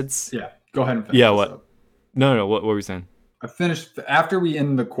think heads. Yeah, go ahead and finish. Yeah, what? Up. No. What were we saying? I finished after we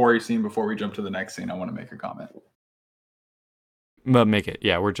end the quarry scene. Before we jump to the next scene, I want to make a comment. But make it.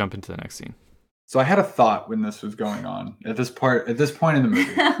 Yeah, we're jumping to the next scene. So I had a thought when this was going on. At this point in the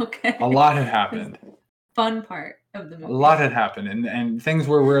movie, okay, a lot had happened. Fun part of the movie. A lot had happened, and things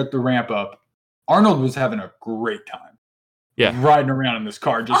where we're at the ramp up. Arnold was having a great time. Yeah, riding around in this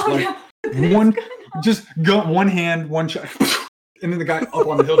car, just one hand, one shot, and then the guy up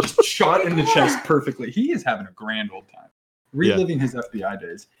on the hill just shot in the chest perfectly. He is having a grand old time, reliving his FBI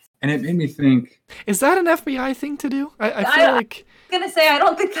days, and it made me think: is that an FBI thing to do? I feel like I'm gonna say I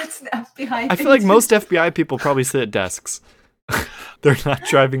don't think that's an FBI thing. I feel like most FBI people probably sit at desks. They're not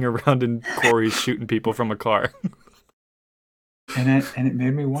driving around in quarries shooting people from a car. And it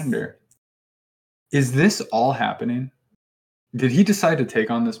made me wonder: is this all happening? Did he decide to take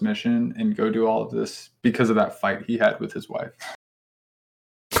on this mission and go do all of this because of that fight he had with his wife?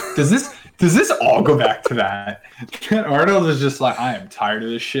 Does this all go back to that? Arnold is just like, I am tired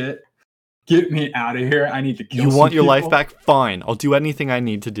of this shit. Get me out of here. I need to kill You want your people. life back? Fine. I'll do anything I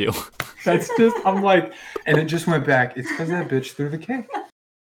need to do. That's just, I'm like, and it just went back. It's because that bitch threw the cake.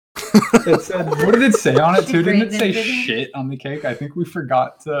 It said, what did it say on it too? Didn't it say shit on the cake? I think we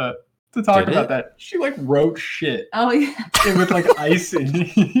forgot to talk about that. She like wrote shit. Oh yeah. With like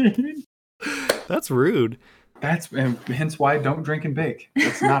icing. That's rude. And hence why I don't drink and bake.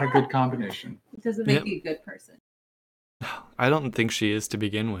 That's not a good combination. It doesn't make you a good person. I don't think she is to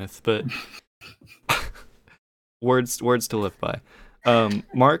begin with, but words to live by.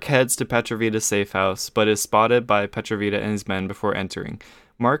 Mark heads to Petrovita's safe house, but is spotted by Petrovita and his men before entering.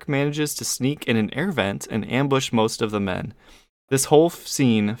 Mark manages to sneak in an air vent and ambush most of the men. This whole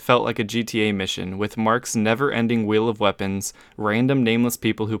scene felt like a GTA mission, with Mark's never-ending wheel of weapons, random nameless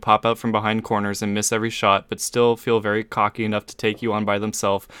people who pop out from behind corners and miss every shot, but still feel very cocky enough to take you on by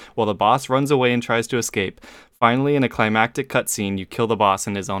themselves, while the boss runs away and tries to escape. Finally, in a climactic cutscene, you kill the boss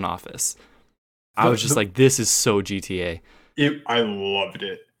in his own office. I was just like, this is so GTA. I loved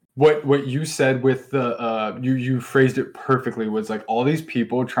it. What you said with the you phrased it perfectly, was like all these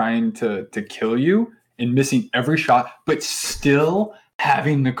people trying to kill you and missing every shot, but still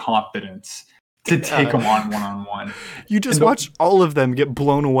having the confidence to take them on one-on-one. You just watch all of them get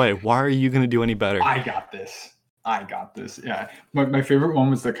blown away. Why are you going to do any better? I got this. Yeah. My favorite one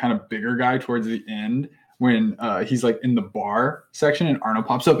was the kind of bigger guy towards the end when he's like in the bar section and Arnold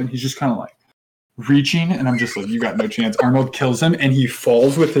pops up and he's just kind of like reaching, and I'm just like, you got no chance. Arnold kills him and he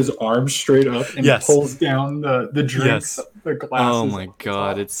falls with his arms straight up and pulls down the drinks, the glasses. Oh my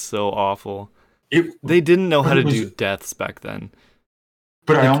god, it's so awful. They didn't know how to do deaths back then.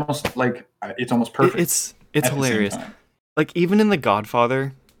 But I almost it's almost perfect. It's hilarious. Like even in The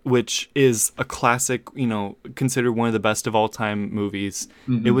Godfather, which is a classic, considered one of the best of all time movies.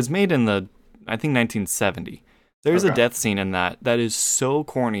 Mm-hmm. It was made in I think 1970. There's a death scene in that is so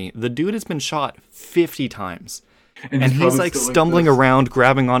corny. The dude has been shot 50 times. And he's like stumbling around,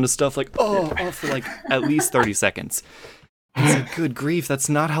 grabbing onto stuff like, for like at least 30 seconds. It's like, good grief, that's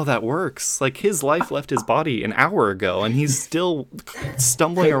not how that works. Like, his life left his body an hour ago, and he's still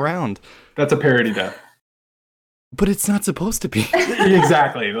stumbling around. That's a parody death. But it's not supposed to be.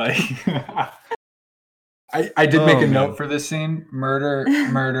 Exactly. Like, I did make a note for this scene. Murder.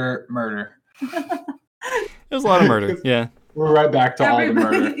 It was a lot of murder, yeah. We're right back to all the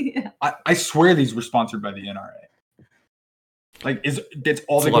murder. Yeah. I swear these were sponsored by the NRA. Like, it's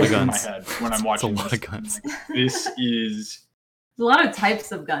all that goes in my head when I'm watching this. It's a lot of guns. This is... There's a lot of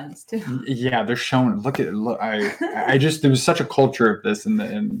types of guns, too. Yeah, they're showing... Look, I just... There was such a culture of this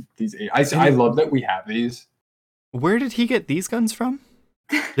in these... I love that we have these. Where did he get these guns from?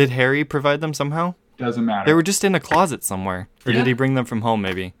 Did Harry provide them somehow? Doesn't matter. They were just in a closet somewhere. Or did he bring them from home,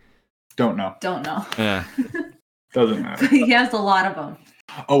 maybe? Don't know. Yeah. Doesn't matter. He has a lot of them.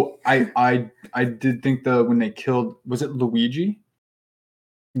 Oh, I did think when they killed, was it Luigi?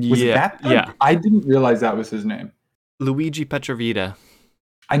 Was it that? Yeah. I didn't realize that was his name. Luigi Petrovita.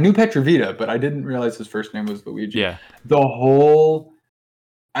 I knew Petrovita, but I didn't realize his first name was Luigi. Yeah. The whole,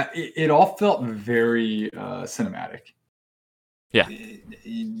 it all felt very cinematic. Yeah.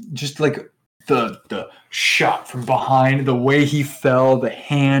 Just like the shot from behind, the way he fell, the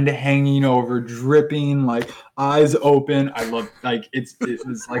hand hanging over, dripping, like eyes open. I love, like, it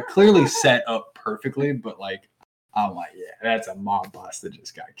was like clearly set up perfectly, but like, I'm like, yeah, that's a mob boss that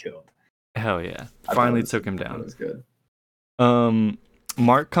just got killed. Hell yeah. Finally took him down. That was good.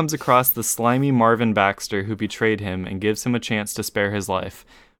 Mark comes across the slimy Marvin Baxter, who betrayed him, and gives him a chance to spare his life.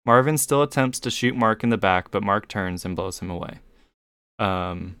 Marvin still attempts to shoot Mark in the back, but Mark turns and blows him away.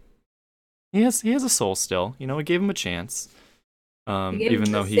 He has a soul still. He gave him a chance.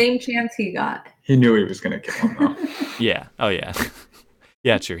 Even though same chance he got. He knew he was going to kill him, though. Yeah. Oh, yeah.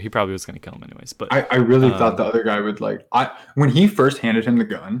 Yeah, true. He probably was going to kill him anyways. But I really thought the other guy would when he first handed him the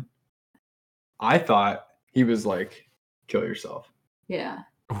gun, I thought he was like, kill yourself. Yeah.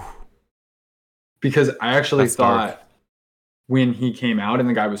 Because I actually thought dark. When he came out and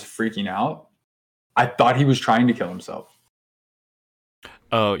the guy was freaking out, I thought he was trying to kill himself.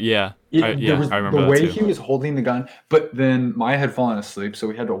 Oh, yeah. I remember the that way too. he was holding the gun, but then Maya had fallen asleep, so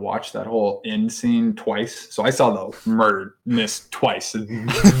we had to watch that whole end scene twice. So I saw the murder miss twice.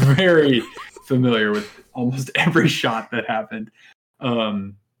 Very familiar with almost every shot that happened.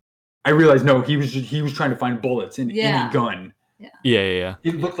 I realized he was trying to find bullets in any gun. Yeah.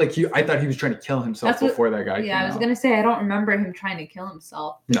 It looked like I thought he was trying to kill himself before that guy came out. I was gonna say I don't remember him trying to kill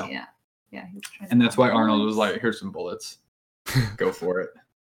himself. No. Yeah. He was trying and that's why Arnold was like, "Here's some bullets. Go for it.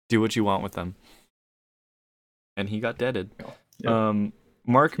 Do what you want with them." And he got deaded. Yep.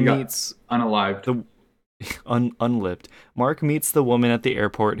 Mark meets unalived. Unlived. Mark meets the woman at the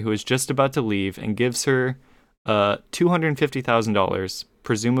airport who is just about to leave and gives her $250,000,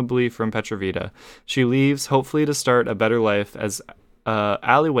 presumably from Petrovita. She leaves, hopefully to start a better life, as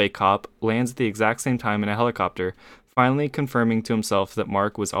alleyway cop lands at the exact same time in a helicopter, finally confirming to himself that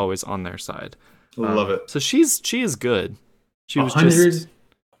Mark was always on their side. Love it. So she is good. She was 100. just...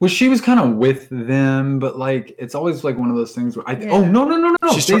 Well, she was kind of with them, but like it's always like one of those things where oh no.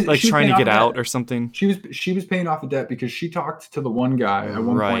 She's trying to get out or something. She was paying off a debt because she talked to the one guy at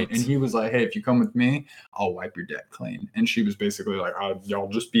one point, and he was like, "Hey, if you come with me, I'll wipe your debt clean." And she was basically like, "I'll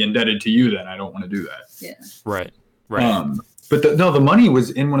just be indebted to you then. I don't want to do that." Yeah. Right. But the money was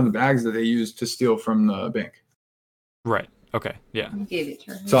in one of the bags that they used to steal from the bank. Right. Okay, yeah. He gave it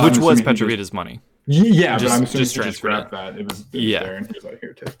to her. So Which I'm was assuming he Petrovita's money. Yeah, Just- but I'm assuming just he just transferred grabbed it. that. It was Yeah. there, and he was like,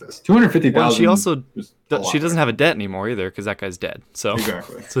 "Here, take this." 250,000. Well, she also she doesn't have a it. debt anymore either because that guy's dead. So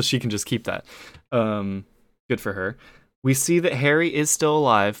Exactly. so she can just keep that. Good for her. We see that Harry is still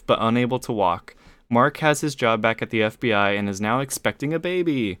alive but unable to walk. Mark has his job back at the FBI and is now expecting a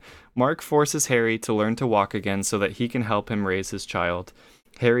baby. Mark forces Harry to learn to walk again so that he can help him raise his child.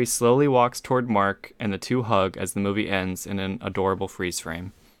 Harry slowly walks toward Mark, and the two hug as the movie ends in an adorable freeze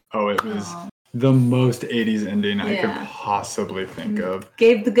frame. Oh, it was the most 80s ending I could Yeah. possibly think of.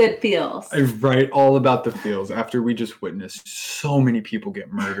 Gave the good feels. I write all about the feels after we just witnessed so many people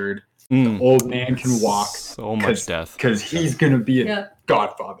get murdered. The old man can walk. So much death. Because he's going to be a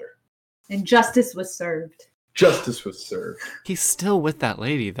godfather. And justice was served. Justice was served. He's still with that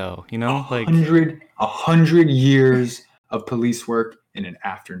lady, though. You know, like 100 years of police work in an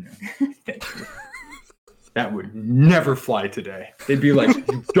afternoon. Thank you. That would never fly today. They'd be like,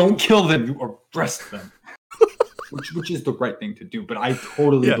 "You don't kill them, you arrest them," which is the right thing to do. But I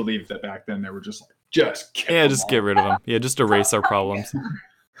totally believe that back then they were just like, just kill them just all. get rid of them. Yeah, just erase our problems.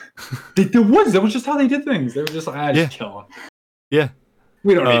 That was just how they did things. They were just like, just kill them. Yeah.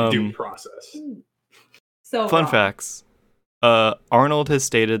 We don't need due process. So Fun facts. Arnold has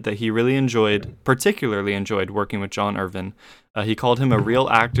stated that he particularly enjoyed working with John Irvin. He called him a real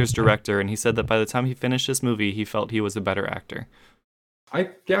actor's director, and he said that by the time he finished this movie, he felt he was a better actor. I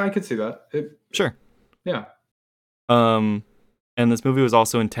could see that. Sure. Yeah. And this movie was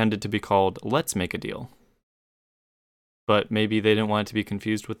also intended to be called Let's Make a Deal. But maybe they didn't want it to be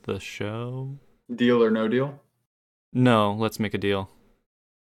confused with the show. Deal or No Deal? No, Let's Make a Deal.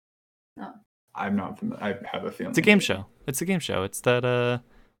 Oh. I'm not familiar. I have a feeling. It's a game show. It's that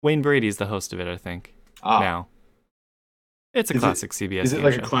Wayne Brady's the host of it, I think. Now. It's a classic CBS Is it game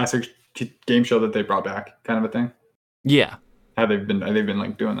like show. a classic game show that they brought back, kind of a thing? Yeah. Have they been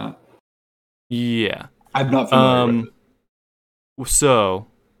like doing that? Yeah. I'm not familiar with it. So,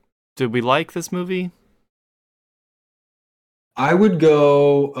 did we like this movie? I would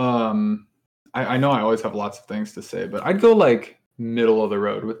go. I know I always have lots of things to say, but I'd go like middle of the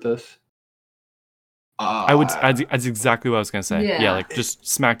road with this. That's exactly what I was gonna say. Yeah. Yeah, like just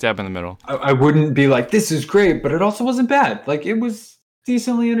smack dab in the middle. I wouldn't be like, this is great, but it also wasn't bad. Like, it was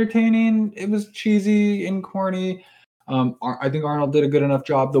decently entertaining. It was cheesy and corny. I think Arnold did a good enough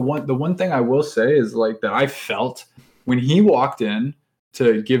job. The one thing I will say is like that I felt when he walked in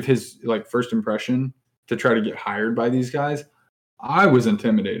to give his like first impression to try to get hired by these guys, I was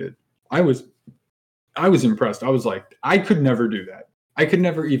intimidated. I was impressed. I was like, I could never do that. I could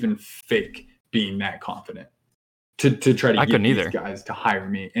never even fake being that confident to try to get these guys to hire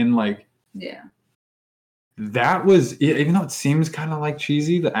me. And like, that was, even though it seems kind of like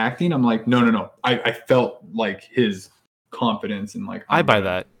cheesy, the acting, I'm like, no. I felt like his confidence and like, I buy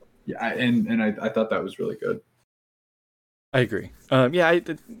that. Yeah. And I thought that was really good. I agree.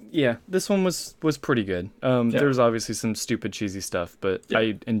 This one was pretty good. There was obviously some stupid cheesy stuff, but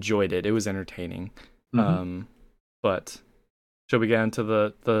I enjoyed it. It was entertaining. Mm-hmm. But shall we get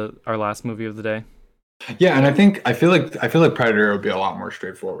into our last movie of the day? Yeah, and I feel like Predator would be a lot more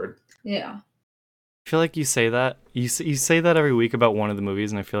straightforward. Yeah. I feel like you say that. You say that every week about one of the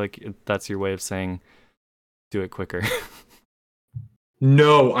movies, and I feel like that's your way of saying do it quicker.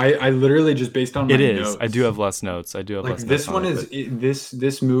 No, I literally just based on my notes. I do have less notes. This one is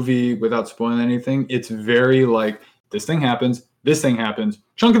this movie, without spoiling anything, it's very like this thing happens,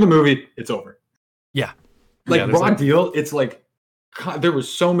 chunk of the movie, it's over. Yeah. Raw Deal, it's like God, there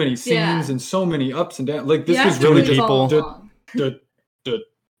was so many scenes and so many ups and downs. Like this was really just people.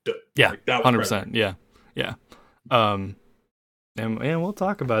 Yeah, like, that was 100%. Yeah. And we'll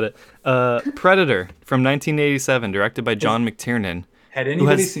talk about it. Predator from 1987, directed by John McTiernan. Had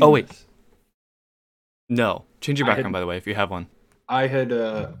anybody seen this? No. Change your background, by the way, if you have one. I had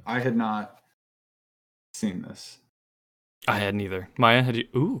not seen this. I hadn't either. Maya, had you?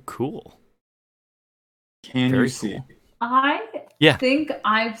 Ooh, cool. Can you see? Cool. I think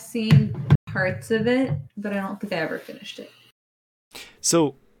I've seen parts of it, but I don't think I ever finished it.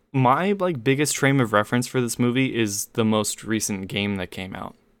 So my biggest frame of reference for this movie is the most recent game that came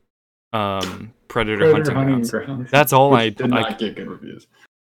out. Predator Hunting Grounds. That's all I did not get good reviews.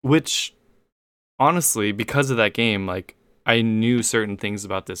 Which, honestly, because of that game, I knew certain things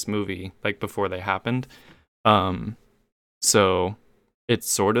about this movie before they happened. So it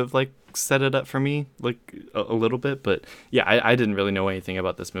sort of set it up for me a little bit, but yeah, I didn't really know anything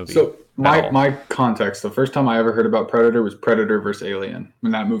about this movie. So my context, the first time I ever heard about Predator was Predator vs. Alien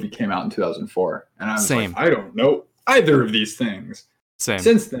when that movie came out in 2004, and I was like, I don't know either of these things. Same.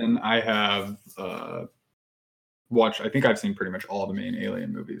 Since then, I have watched. I think I've seen pretty much all the main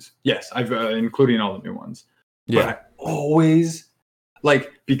Alien movies. Yes, I've including all the new ones. Yeah. But I always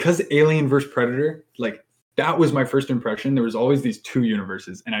because Alien vs Predator, that was my first impression. There was always these two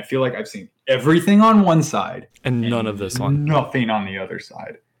universes, and I feel like I've seen everything on one side and none of this one, nothing on the other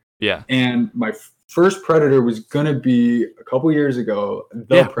side. Yeah. And my first Predator was gonna be a couple years ago.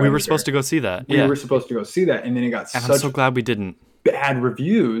 We were supposed to go see that. We were supposed to go see that, and then it got I'm so glad we didn't. Bad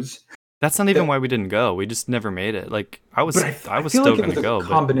reviews. That's not even why we didn't go. We just never made it. I was still going to go. A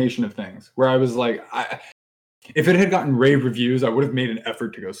combination of things where I was like, if it had gotten rave reviews, I would have made an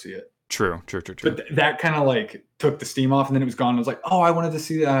effort to go see it. True. But that kind of took the steam off, and then it was gone. I was like, oh, I wanted to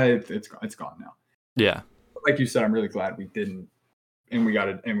see that. It's gone now. Yeah. But like you said, I'm really glad we didn't, and we got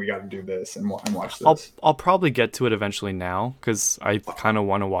to do this and watch this. I'll probably get to it eventually now because I kind of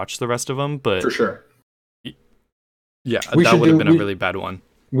want to watch the rest of them. But for sure. Yeah, that would have been a really bad one.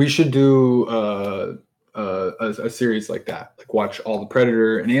 We should do a series like that, watch all the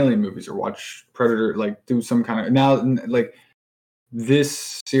Predator and Alien movies, or watch Predator, do some kind of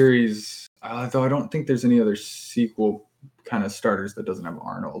this series. Though I don't think there's any other sequel kind of starters that doesn't have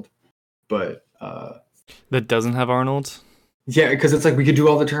Arnold, but that doesn't have Arnold. Yeah, because it's we could do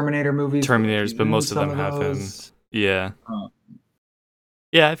all the Terminator movies. Terminators, but most of them have him. Yeah.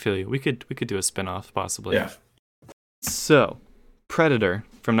 Yeah, I feel you. We could do a spin-off possibly. Yeah. So, Predator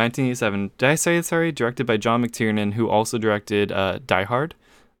from 1987. Did I say it's already? Directed by John McTiernan, who also directed Die Hard,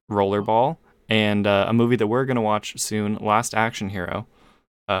 Rollerball, and a movie that we're going to watch soon, Last Action Hero,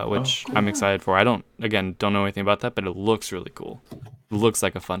 which I'm excited for. I don't know anything about that, but it looks really cool. It looks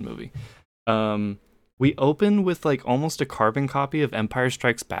like a fun movie. We open with almost a carbon copy of Empire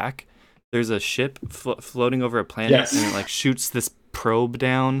Strikes Back. There's a ship floating over a planet, yes. And it shoots this probe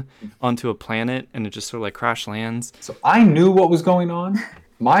down onto a planet, and it just sort of crash lands. So I knew what was going on.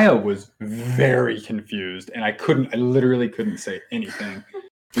 Maya was very confused, and I literally couldn't say anything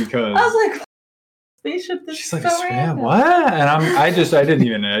because I was like, spaceship. This she's so random. What? And I didn't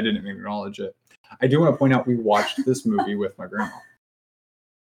even acknowledge it. I do want to point out we watched this movie with my grandma.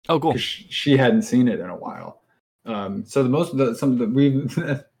 Oh, cool. She hadn't seen it in a while. So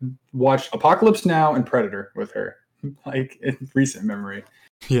we've watched Apocalypse Now and Predator with her, in recent memory.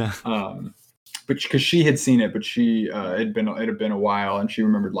 Yeah. But because she had seen it, but it had been a while, and she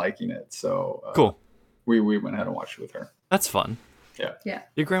remembered liking it. So cool. We went ahead and watched it with her. That's fun. Yeah.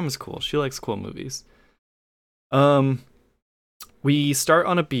 Your grandma's cool. She likes cool movies. We start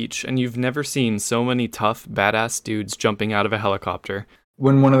on a beach, and you've never seen so many tough, badass dudes jumping out of a helicopter.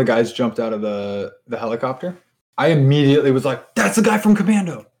 When one of the guys jumped out of the helicopter, I immediately was like, "That's the guy from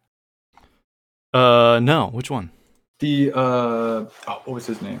Commando." No, which one? What was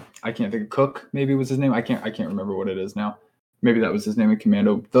his name? I can't think. Cook maybe was his name. I can't remember what it is now. Maybe that was his name in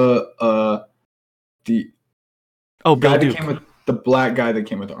Commando. Bill Duke. The black guy that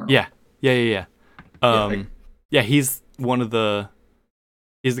came with Arnold. Yeah. He's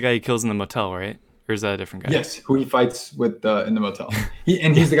he's the guy he kills in the motel, right? Or is that a different guy? Yes, who he fights with in the motel.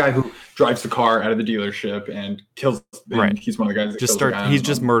 He's the guy who drives the car out of the dealership and kills. Right. He's one of the guys that kills the guy. He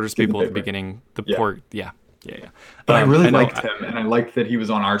just murders people at the beginning. Yeah. But I really liked him, and I liked that he was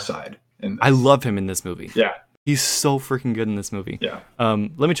on our side. I love him in this movie. Yeah. He's so freaking good in this movie. Yeah.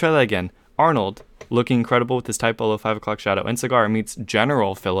 Let me try that again. Arnold, looking incredible with his Type Bolo 5 o'clock shadow and cigar, meets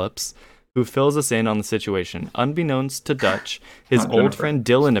General Phillips, who fills us in on the situation. Unbeknownst to Dutch, his old friend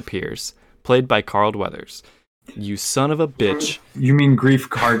Dylan appears, played by Carl Weathers. You son of a bitch. You mean Grief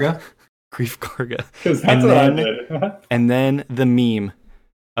Karga? Grief Karga. Because that's what I did. And then the meme.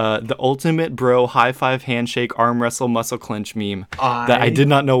 The ultimate bro high five handshake arm wrestle muscle clinch meme that I did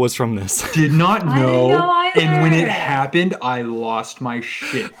not know was from this. Did not know. And when it either. happened, I lost my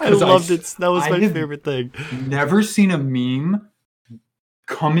shit. I loved it. That was my favorite thing. Never seen a meme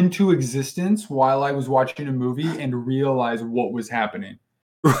come into existence while I was watching a movie and realize what was happening.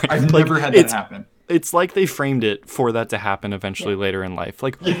 Right. I've never had that happen. It's like they framed it for that to happen eventually later in life.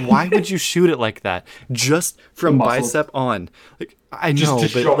 Why would you shoot it like that? Just from bicep on. I know,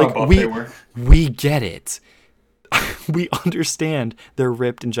 but we get it. We understand they're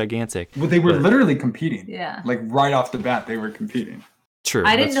ripped and gigantic. Well, they were literally competing. Yeah. Right off the bat, they were competing. True.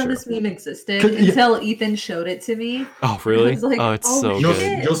 I didn't know this meme existed until Ethan showed it to me. Oh, really? I was like, it's so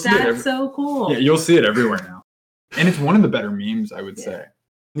good. You'll see it That's so cool. Yeah, you'll see it everywhere now. And it's one of the better memes, I would say.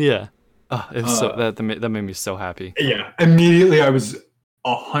 Yeah. Oh, it was that made me so happy. Yeah. Immediately I was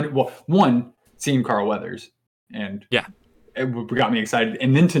 100. Well, one, seeing Carl Weathers. And it got me excited.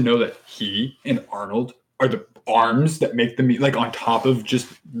 And then to know that he and Arnold are the arms that make the meme, on top of just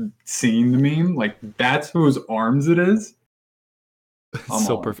seeing the meme. That's whose arms it is.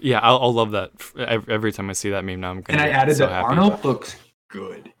 So perfect. Yeah, I'll love that every time I see that meme. Now I'm gonna. And I added so that happy. Arnold looks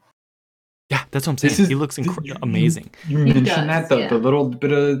good. Yeah, that's what I'm saying. He looks amazing. You mentioned that the little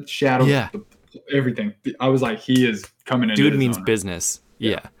bit of shadow, everything. I was like, he is coming in. Dude means business.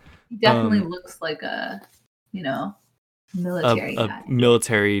 Yeah. He definitely looks like a, military guy. A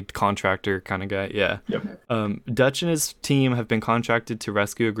military contractor kind of guy. Yeah. Yep. Dutch and his team have been contracted to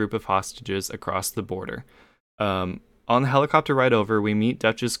rescue a group of hostages across the border. On the helicopter ride over, we meet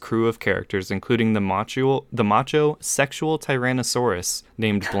Dutch's crew of characters, including the macho sexual tyrannosaurus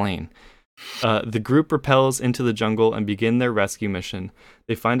named Blaine. The group repels into the jungle and begin their rescue mission.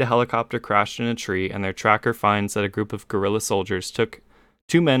 They find a helicopter crashed in a tree, and their tracker finds that a group of guerrilla soldiers took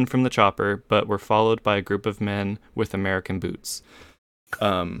 2 men from the chopper, but were followed by a group of men with American boots.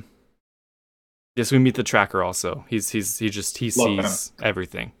 Yes, we meet the tracker also. He sees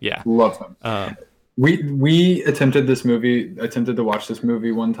everything. Yeah, love him. We attempted to watch this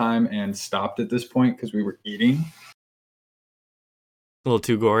movie one time and stopped at this point because we were eating. A little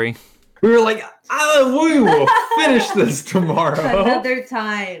too gory. We were like, we will finish this tomorrow. Another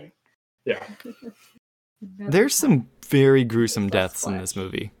time. Yeah. There's some very gruesome deaths in this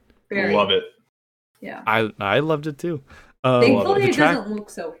movie. Love it. Yeah. I loved it too. Thankfully, it doesn't look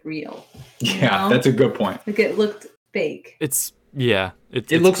so real. Yeah, that's a good point. Like, it looked fake. It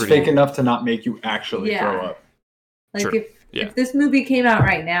looks fake enough to not make you actually throw up. Like, if this movie came out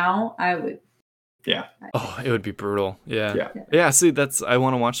right now, I would. Yeah. Oh, it would be brutal. Yeah. See, I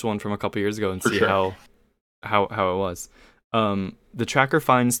want to watch the one from a couple years ago and see how it was. The tracker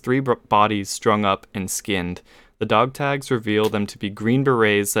finds 3 bodies strung up and skinned. The dog tags reveal them to be Green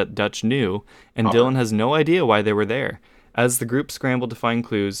Berets that Dutch knew, and Dylan has no idea why they were there. As the group scramble to find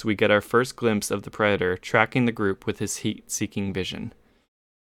clues, we get our first glimpse of the Predator tracking the group with his heat-seeking vision.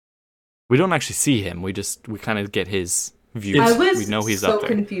 We don't actually see him. We kind of get his view. We know he's up there.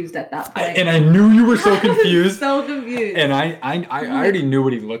 Confused at that point. And I knew you were so confused. So confused. And I already knew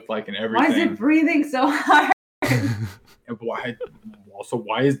what he looked like and everything. Why is it breathing so hard? And why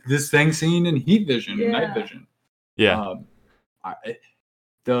is this thing seen in heat vision and night vision? Yeah.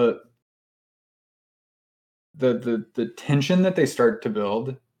 The tension that they start to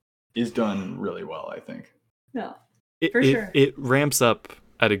build is done really well, I think. Yeah. Sure. It ramps up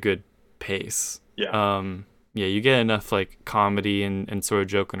at a good pace. Yeah. You get enough like comedy and sort of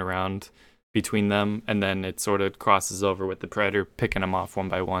joking around between them, and then it sort of crosses over with the Predator picking them off one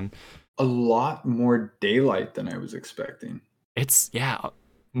by one. A lot more daylight than I was expecting.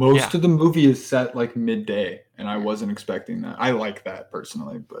 Most of the movie is set like midday, and I wasn't expecting that. I like that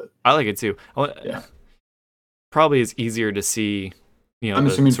personally, but I like it too. Probably is easier to see, I'm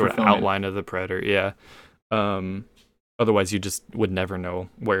the sort of outline of the Predator. Yeah. Otherwise, you just would never know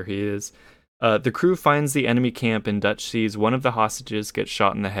where he is. The crew finds the enemy camp, and Dutch sees one of the hostages get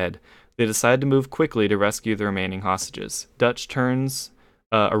shot in the head. They decide to move quickly to rescue the remaining hostages. Dutch turns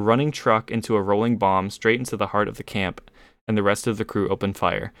a running truck into a rolling bomb straight into the heart of the camp, and the rest of the crew open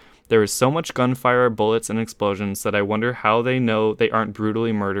fire. There is so much gunfire, bullets, and explosions that I wonder how they know they aren't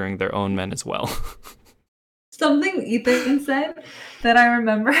brutally murdering their own men as well. Something Ethan said that I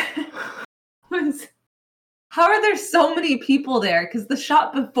remember was, how are there so many people there? Because the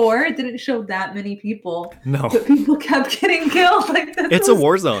shot before didn't show that many people. No. But people kept getting killed. Like, it's a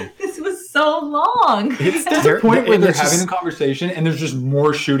war zone. This was so long. There's a point where they're having a conversation and there's just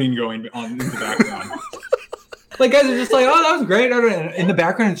more shooting going on in the background. Like, guys are just like, oh, that was great. In the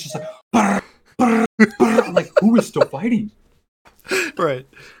background, it's just like, brr, brr, brr. I'm like, who is still fighting? Right.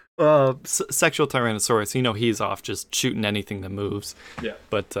 Sexual Tyrannosaurus, he's off just shooting anything that moves. Yeah.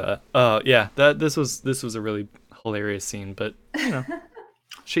 But this was a really hilarious scene, but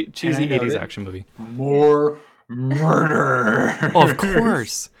cheesy 80s action movie. More murder. Oh, of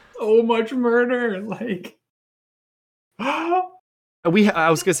course. So much murder. Like I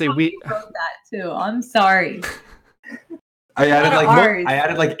was gonna say we wrote that too. I'm sorry. I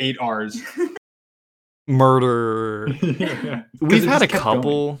added like 8 R's. Murder. Yeah. We've had a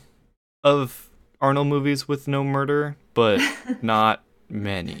couple of Arnold movies with no murder, but not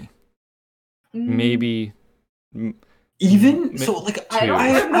many. Maybe even so, like I've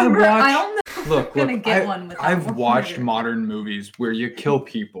watched murder. Modern movies where you kill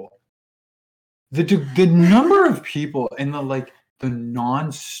people. The number of people and the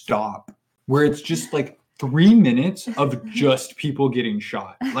non-stop where it's just like 3 minutes of just people getting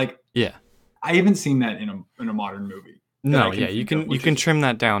shot. Like, yeah, I haven't seen that in a modern movie. No, yeah, you can trim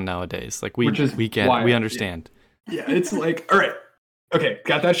that down nowadays. Like we understand. Yeah, it's like, all right, okay,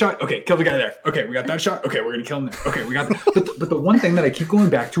 got that shot. Okay, kill the guy there. Okay, we got that shot. Okay, we're gonna kill him there. Okay, we got that. But the one thing that I keep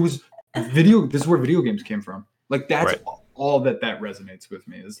going back to is video. This is where video games came from. Like that's all that resonates with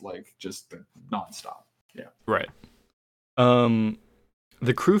me is like just the nonstop. Yeah. Right.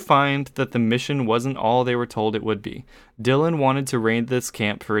 The crew find that the mission wasn't all they were told it would be. Dylan wanted to raid this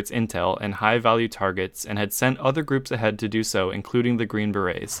camp for its intel and high-value targets and had sent other groups ahead to do so, including the Green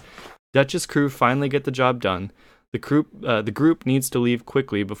Berets. Dutch's crew finally get the job done. The group needs to leave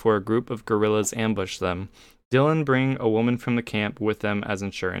quickly before a group of guerrillas ambush them. Dylan bring a woman from the camp with them as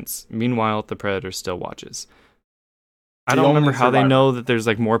insurance. Meanwhile, the Predator still watches. I don't remember how they know that there's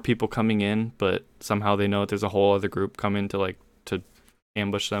like more people coming in, but somehow they know that there's a whole other group coming to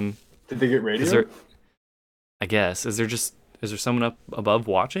ambush them. Did they get radio? I guess. Is there someone up above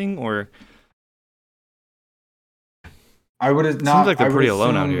watching, or? I would have not. Seems like they're pretty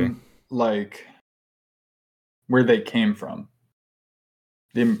alone out here. Like where they came from.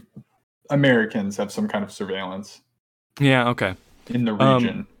 The Americans have some kind of surveillance. Yeah. Okay. In the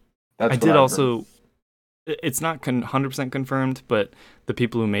region. I did also. It's not 100% confirmed, but the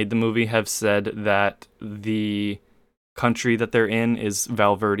people who made the movie have said that the country that they're in is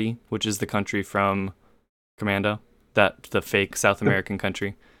Valverde, which is the country from Commando, the fake South American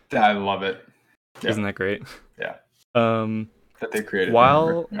country. I love it. Yeah. Isn't that great? Yeah. That they created.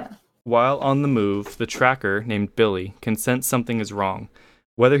 While on the move, the tracker named Billy can sense something is wrong.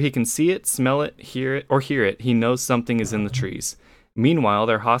 Whether he can see it, smell it, hear it, he knows something is in the trees. Meanwhile,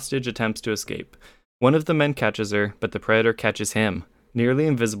 their hostage attempts to escape. One of the men catches her, but the Predator catches him. Nearly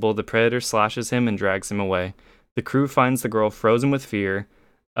invisible, the Predator slashes him and drags him away. The crew finds the girl frozen with fear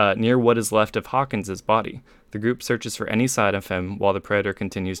near what is left of Hawkins' body. The group searches for any sign of him while the Predator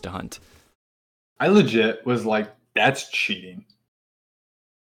continues to hunt. I legit was like, that's cheating.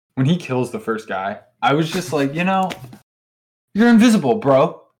 When he kills the first guy, I was just like, you're invisible,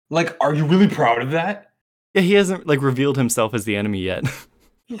 bro. Like, are you really proud of that? Yeah, he hasn't revealed himself as the enemy yet.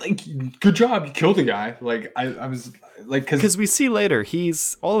 Like, good job, you killed a guy. Like, I was like, because we see later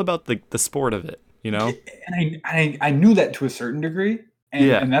he's all about the sport of it. And I knew that to a certain degree.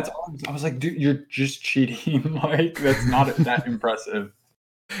 And that's all. I was like, dude, you're just cheating. Like, that's not that impressive.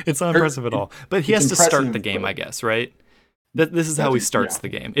 It's not impressive at all. But he has to start the game, I guess, right? This is how he starts the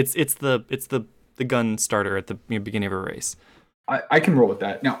game. It's the gun starter at the beginning of a race. I can roll with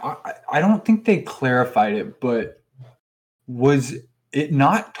that. Now, I don't think they clarified it, but was it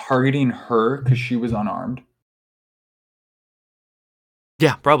not targeting her because she was unarmed?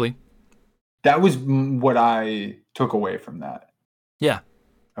 Yeah, probably. That was what I took away from that. Yeah.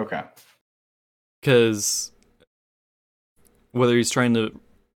 Okay. Because whether he's trying to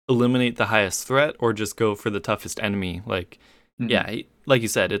eliminate the highest threat or just go for the toughest enemy, like you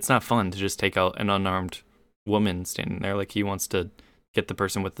said, it's not fun to just take out an unarmed woman standing there. Like, he wants to get the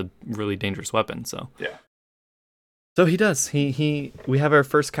person with the really dangerous weapon. So yeah. So he does. We have our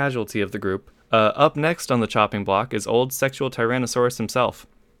first casualty of the group. Up next on the chopping block is old sexual Tyrannosaurus himself.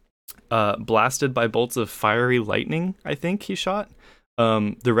 Blasted by bolts of fiery lightning, I think he shot.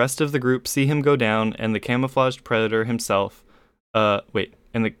 The rest of the group see him go down, and the camouflaged predator himself, and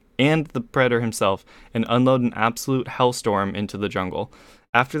the predator himself, and unload an absolute hellstorm into the jungle.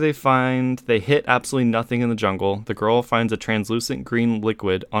 After they hit absolutely nothing in the jungle, the girl finds a translucent green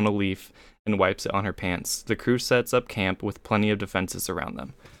liquid on a leaf and wipes it on her pants. The crew sets up camp with plenty of defenses around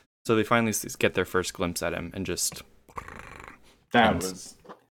them. So they finally get their first glimpse at him and just...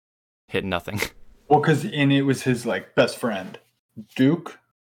 hit nothing. Well, because it was his best friend, Duke.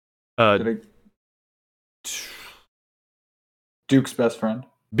 Duke's best friend.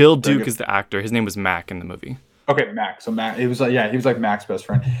 Bill Duke is the actor. His name was Mac in the movie. Okay, Mac. So Mac, he was like Mac's best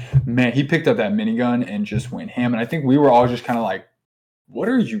friend. Man, he picked up that minigun and just went ham. And I think we were all just kind of like, "What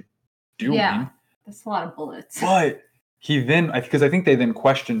are you doing?" Yeah, that's a lot of bullets. But he then, because I think they then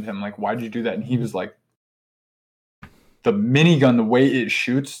questioned him, like, "Why did you do that?" And he was like, "The minigun, the way it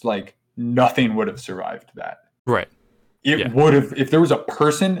shoots, like." Nothing would have survived that. Right. It would have, if there was a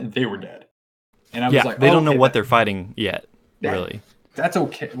person, they were dead. And I was like, they don't know what they're fighting yet, really. That's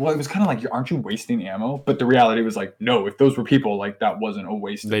okay. Well, it was kind of like, aren't you wasting ammo? But the reality was like, no, if those were people, that wasn't a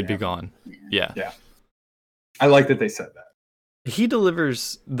waste of ammo. They'd be gone. Yeah. Yeah. I like that they said that. He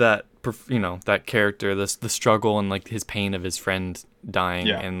delivers that, that character, the struggle and his pain of his friend dying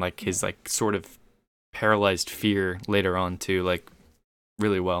and his sort of paralyzed fear later on too,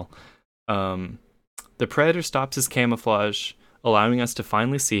 really well. The predator stops his camouflage, allowing us to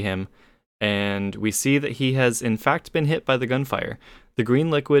finally see him, and we see that he has in fact been hit by the gunfire. The green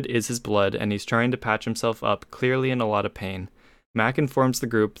liquid is his blood, and he's trying to patch himself up, clearly in a lot of pain. Mac informs the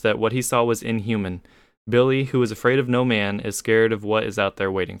group that what he saw was inhuman. Billy, who is afraid of no man, is scared of what is out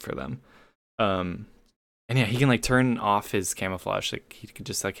there waiting for them. And he can turn off his camouflage. He could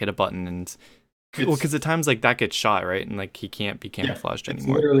just hit a button and Well, because at times like that gets shot, right, and like he can't be camouflaged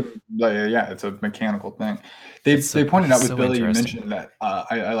anymore. Literally, it's a mechanical thing. They pointed out with Billy. You mentioned that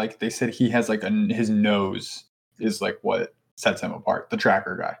I like. They said he has like his nose is like what sets him apart. The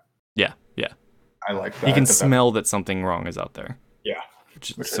tracker guy. Yeah. I like that. He can smell that something wrong is out there. Yeah,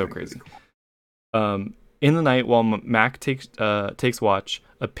 which is so crazy. In the night, while Mac takes watch,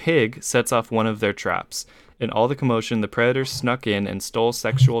 a pig sets off one of their traps. In all the commotion, the predator snuck in and stole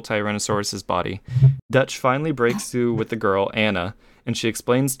sexual Tyrannosaurus's body. Dutch finally breaks through with the girl, Anna, and she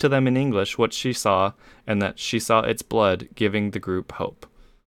explains to them in English what she saw and that she saw its blood, giving the group hope.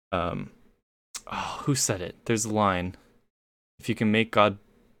 Who said it? There's a line. If you can make God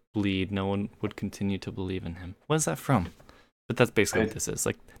bleed, no one would continue to believe in him. What is that from? But that's basically what this is.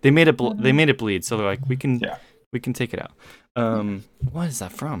 Like they made it bleed, so they're like, we can take it out. What is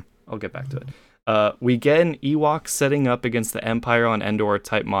that from? I'll get back to it. We get an Ewok setting up against the Empire on Endor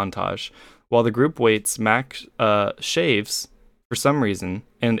type montage. While the group waits, Mac shaves for some reason,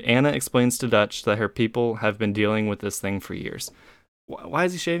 and Anna explains to Dutch that her people have been dealing with this thing for years. Why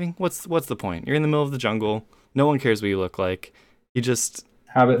is he shaving? What's the point? You're in the middle of the jungle. No one cares what you look like. You just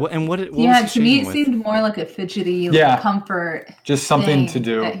have it. What was he to me it seemed more like a fidgety comfort. Just something to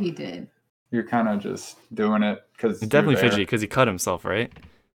do that he did. You're kind of just doing it because definitely fidgety because he cut himself, right?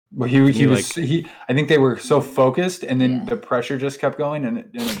 Well, he I think they were so focused, and then the pressure just kept going, and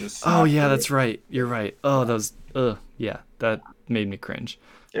it just. Oh yeah, that's right. You're right. Oh, that was. That made me cringe.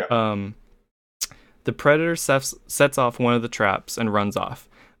 Yeah. The predator sets off one of the traps and runs off.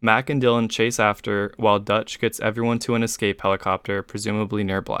 Mac and Dylan chase after, while Dutch gets everyone to an escape helicopter, presumably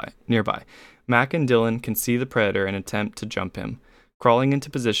nearby. Mac and Dylan can see the predator and attempt to jump him. Crawling into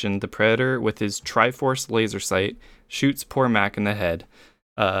position, the predator, with his Triforce laser sight, shoots poor Mac in the head.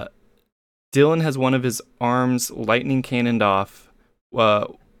 Dylan has one of his arms lightning cannoned off.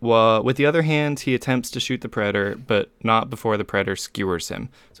 With the other hand, he attempts to shoot the predator, but not before the predator skewers him.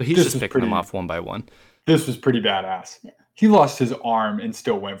 So he's just picking them off one by one. This was pretty badass. Yeah. He lost his arm and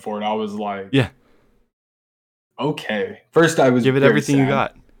still went for it. I was like, yeah. Okay. First, I was give it everything sad. You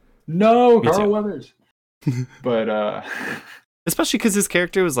got. No, Carl Weathers. But especially because his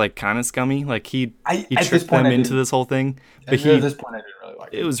character was like kind of scummy. Like he tricked them into this whole thing. But at this point, I didn't really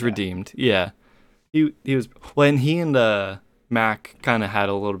like it. It was redeemed. Yeah. He was when he and Mac kind of had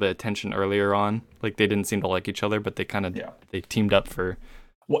a little bit of tension earlier on. Like they didn't seem to like each other, but they kind of they teamed up for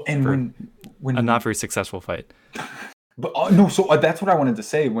when a not very successful fight. But so that's what I wanted to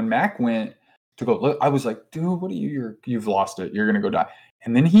say. When Mac went to go look, I was like, dude, what are you? You've lost it. You're gonna go die.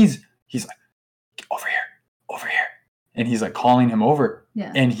 And then he's like, over here, and he's like calling him over.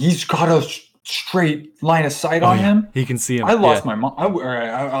 Yeah. And he's got a straight line of sight on him. He can see him. I lost my mom.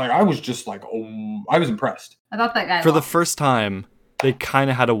 I was just like, I was impressed. I thought that guy for the first time they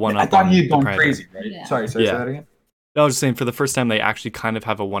kind of had a one-up. I thought he had gone crazy, right? Yeah. Sorry, say that again. No, I was just saying for the first time they actually kind of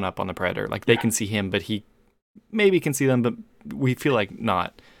have a one-up on the predator. Like they can see him, but he maybe can see them, but we feel like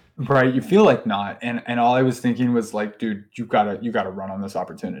not. Right, you feel like not. And all I was thinking was like, dude, you gotta run on this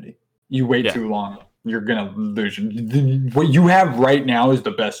opportunity. You wait too long, you're gonna lose. What you have right now is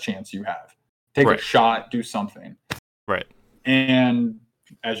the best chance you have. Take a shot, do something. Right. And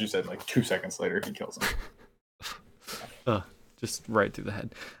as you said, like 2 seconds later, he kills him. Just right through the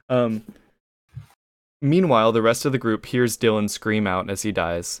head. Meanwhile, the rest of the group hears Dylan scream out as he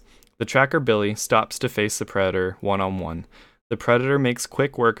dies. The tracker Billy stops to face the predator one-on-one. The predator makes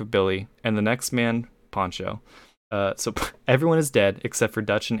quick work of Billy and the next man, Poncho. So everyone is dead except for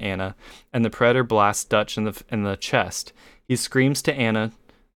Dutch and Anna, and the predator blasts Dutch in the chest. He screams to Anna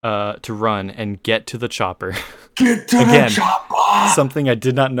to run and get to the chopper. Get to the chopper! Something I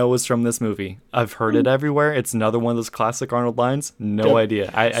did not know was from this movie. I've heard it everywhere. It's another one of those classic Arnold lines. No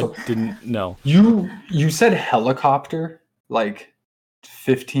idea. I didn't know. You said helicopter like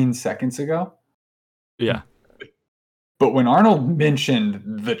 15 seconds ago? Yeah. But when Arnold mentioned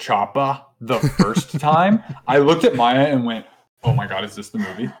the chopper the first time, I looked at Maya and went, oh my God, is this the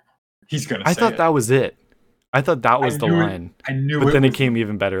movie? He's going to say it. I thought that was it. I thought that was the line. I knew it. But then it came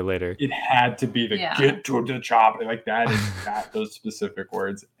even better later. It had to be the get to the chopper. Like that is those specific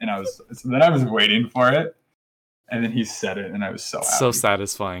words. And then I was waiting for it. And then he said it and I was so happy. So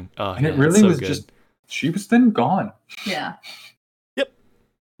satisfying. Oh, and it really was good. Just, she was then gone. Yeah. Yep.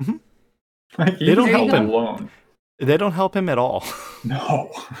 Mm-hmm. Like, they don't help him alone. They don't help him at all.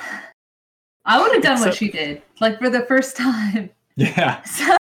 No. I would have done what she did. Like for the first time. Yeah.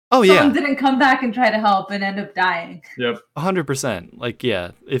 Someone didn't come back and try to help and end up dying. Yep. 100%. Like,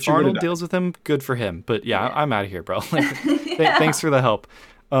 yeah. If Arnold deals with him, good for him. But yeah. I'm out of here, bro. Like, thanks for the help.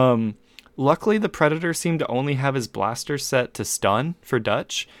 Luckily, the Predator seemed to only have his blaster set to stun for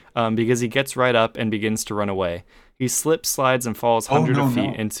Dutch, because he gets right up and begins to run away. He slips, slides, and falls hundreds of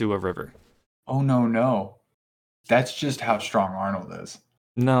feet into a river. Oh, no. That's just how strong Arnold is.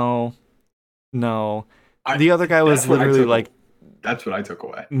 No. The other guy was literally like... That's what I took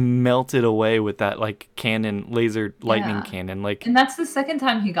away. Melted away with that like cannon, laser lightning cannon. Like, and that's the second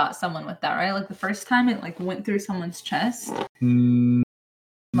time he got someone with that, right? Like the first time it like went through someone's chest. No,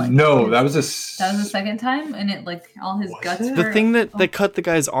 that was the second time, and it like all his guts. The thing that cut the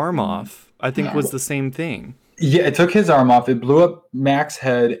guy's arm off, I think, was the same thing. Yeah, it took his arm off. It blew up Mac's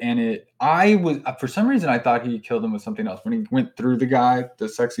head, and for some reason I thought he killed him with something else when he went through the guy, the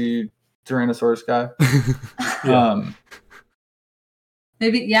sexy Tyrannosaurus guy.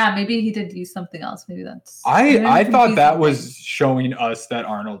 Maybe he did use something else. Maybe that's. I thought that was showing us that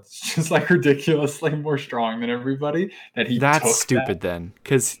Arnold's just like ridiculously more strong than everybody. That's stupid then,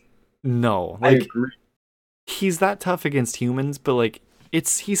 because I agree. He's that tough against humans, but like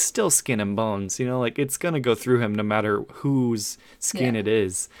he's still skin and bones. You know, like it's gonna go through him no matter whose skin it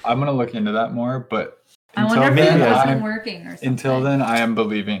is. I'm gonna look into that more, but I wonder if it wasn't working or something. Until then, I am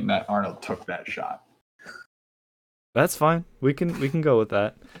believing that Arnold took that shot. That's fine. We can go with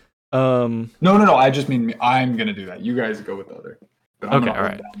that. No. I just mean I'm gonna do that. You guys go with the other. Okay, all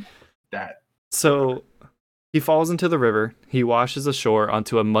right. That. So he falls into the river. He washes ashore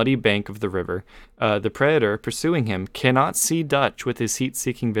onto a muddy bank of the river. The Predator pursuing him cannot see Dutch with his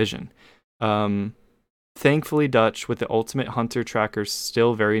heat-seeking vision. Thankfully, Dutch, with the ultimate hunter tracker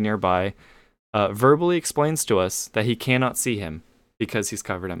still very nearby, verbally explains to us that he cannot see him because he's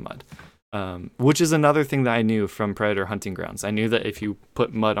covered in mud. Which is another thing that I knew from Predator hunting grounds. I knew that if you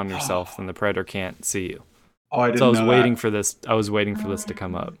put mud on yourself, then the Predator can't see you. Oh, I didn't know that. So I was waiting for this to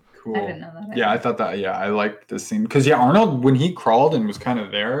come up. Cool. I didn't know that. Yeah, I thought that. Yeah, I liked this scene because Arnold, when he crawled and was kind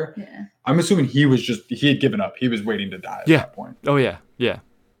of there, I'm assuming he had given up. He was waiting to die at that point. Oh yeah.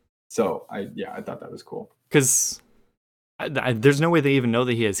 So I thought that was cool because there's no way they even know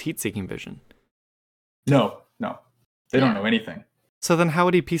that he has heat-seeking vision. No, they don't know anything. So then how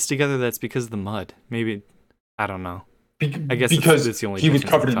would he piece together that's because of the mud? Maybe, I don't know. I guess because it's the only he was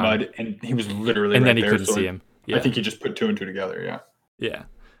covered in mud and he was literally and right then he there, couldn't see him. Yeah. I think he just put two and two together, Yeah.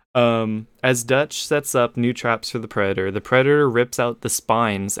 As Dutch sets up new traps for the Predator rips out the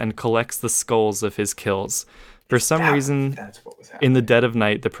spines and collects the skulls of his kills. For some reason, that's what was happening. In the dead of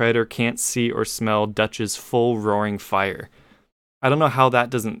night, the Predator can't see or smell Dutch's full roaring fire. I don't know how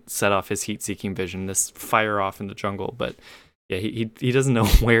that doesn't set off his heat-seeking vision, this fire off in the jungle, but... yeah, he doesn't know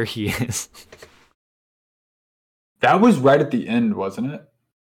where he is. That was right at the end, wasn't it?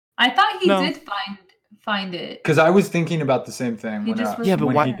 I thought he did find it. Because I was thinking about the same thing when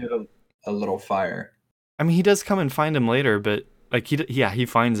why? He did a little fire. I mean, he does come and find him later, but like he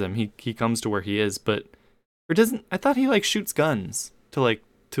finds him. He comes to where he is, but or doesn't? I thought he like shoots guns to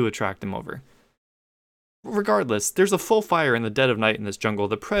attract him over. Regardless, there's a full fire in the dead of night in this jungle.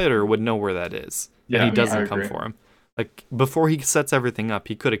 The Predator would know where that is, and he doesn't come for him. Like, before he sets everything up,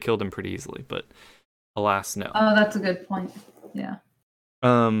 he could have killed him pretty easily, but alas, no. Oh, that's a good point. Yeah.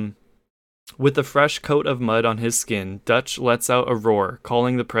 With a fresh coat of mud on his skin, Dutch lets out a roar,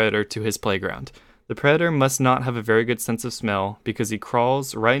 calling the Predator to his playground. The Predator must not have a very good sense of smell, because he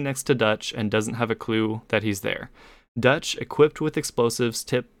crawls right next to Dutch and doesn't have a clue that he's there. Dutch, equipped with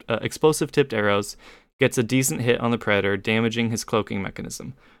explosive-tipped arrows, gets a decent hit on the Predator, damaging his cloaking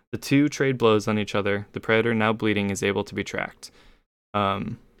mechanism. The two trade blows on each other. The Predator, now bleeding, is able to be tracked.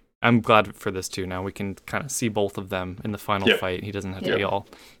 I'm glad for this too. Now we can kind of see both of them in the final fight. He doesn't have to be all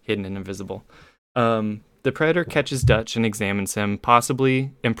hidden and invisible. The Predator catches Dutch and examines him,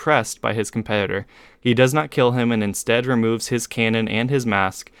 possibly impressed by his competitor. He does not kill him and instead removes his cannon and his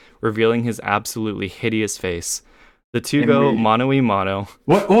mask, revealing his absolutely hideous face. The two go mano-a-mano.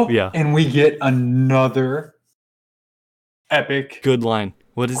 What? Oh, yeah. And we get another epic good line.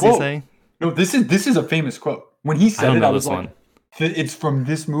 What does he say? No, this is a famous quote. When he said it, I was like, it's from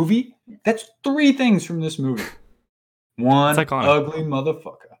this movie? That's three things from this movie. One, ugly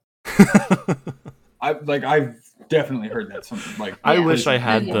motherfucker. I've definitely heard that something like. I wish I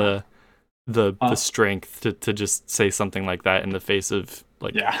had the strength to just say something like that in the face of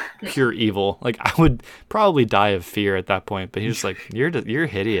pure evil. Like, I would probably die of fear at that point. But he's just like, you're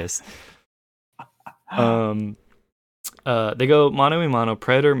hideous. They go mano-a-mano.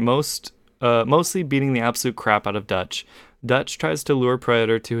 Predator mostly beating the absolute crap out of Dutch. Dutch tries to lure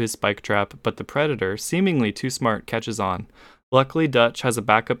Predator to his spike trap, but the Predator, seemingly too smart, catches on. Luckily, Dutch has a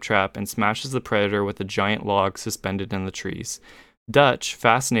backup trap and smashes the Predator with a giant log suspended in the trees. Dutch,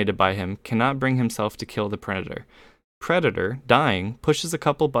 fascinated by him, cannot bring himself to kill the Predator. Predator, dying, pushes a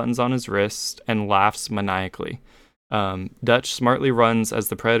couple buttons on his wrist and laughs maniacally. Dutch smartly runs as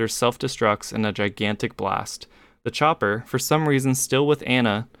the Predator self-destructs in a gigantic blast. The chopper, for some reason still with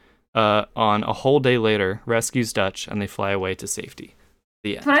Anna on a whole day later, rescues Dutch and they fly away to safety.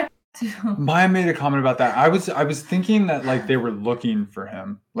 The end. Maya made a comment about that. I was thinking that like they were looking for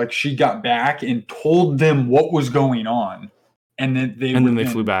him. Like she got back and told them what was going on. And then they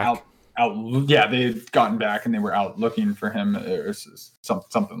flew back. Yeah, they had gotten back and they were out looking for him or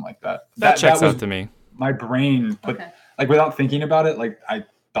something like that. That checks out to me. My brain put like without thinking about it, like I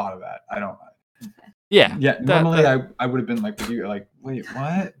thought of that. I don't. Yeah. Yeah. Normally, I would have been like, "Would you like wait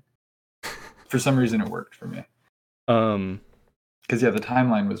what?" For some reason, it worked for me. Because the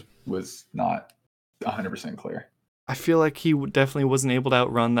timeline was not 100% clear. I feel like he definitely wasn't able to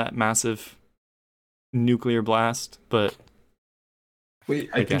outrun that massive nuclear blast, but.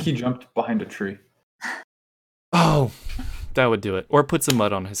 Wait, I think he jumped behind a tree. Oh, that would do it. Or put some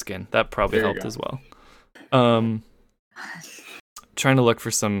mud on his skin. That probably helped as well. Trying to look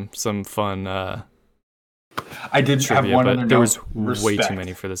for some fun. I did trivia, have one other. There was way too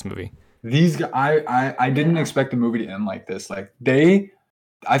many for this movie. These guys, I didn't expect the movie to end like this. Like I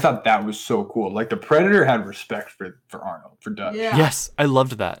thought that was so cool. Like the Predator had respect for Arnold, for Dutch. Yeah. Yes, I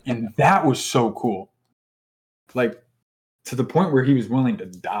loved that, and that was so cool. Like. To the point where he was willing to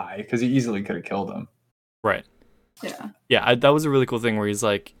die because he easily could have killed him. Right. Yeah. Yeah, that was a really cool thing where he's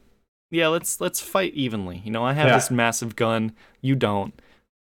like, "Yeah, let's fight evenly. You know, I have this massive gun, you don't.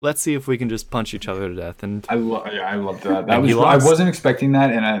 Let's see if we can just punch each other to death." And I loved that. I wasn't expecting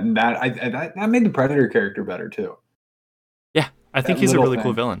that, and that made the Predator character better too. Yeah, I think he's a really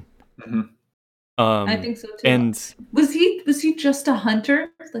cool villain. Mm-hmm. I think so too. And was he just a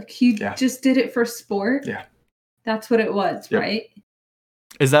hunter? Like he just did it for sport? Yeah. That's what it was, right?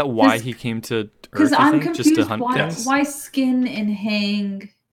 Is that why he came to Earth? Because I'm confused. Just to hunt why skin and hang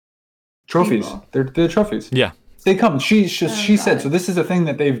trophies? People? They're trophies. Yeah, they come. She said so. This is a thing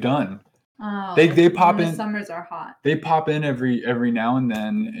that they've done. Oh, they pop in. The summers are hot. They pop in every now and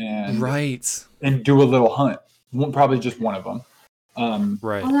then and do a little hunt. Probably just one of them.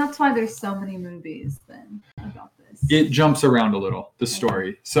 Right. Well, that's why there's so many movies then about this. It jumps around a little, the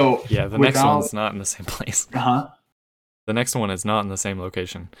story. So yeah, the next one's not in the same place. Uh-huh. The next one is not in the same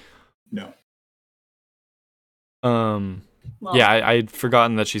location. No. Yeah, I'd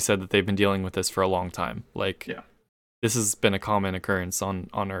forgotten that she said that they've been dealing with this for a long time. Like, this has been a common occurrence on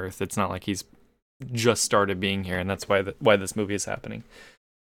Earth. It's not like he's just started being here, and that's why this movie is happening.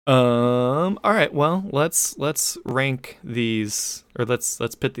 All right, well, let's rank these, or let's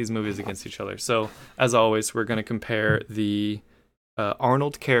pit these movies against each other. So, as always, we're going to compare the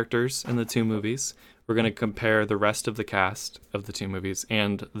Arnold characters in the two movies. We're going to compare the rest of the cast of the two movies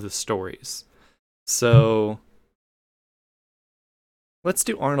and the stories. So, let's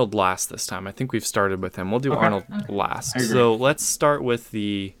do Arnold last this time. I think we've started with him. We'll do Arnold last. So, let's start with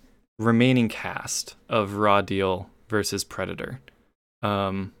the remaining cast of Raw Deal versus Predator.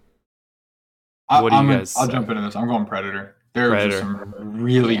 What do you guys? I'll jump into this. I'm going Predator. There are some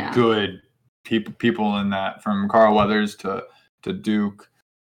really good people in that, from Carl Weathers to Duke.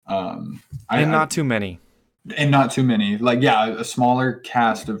 Not too many. And not too many. Like, a smaller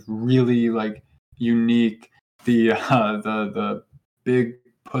cast of really like unique. The big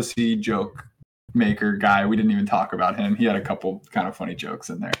pussy joke maker guy. We didn't even talk about him. He had a couple kind of funny jokes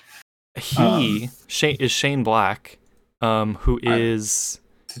in there. Shane Black. Who is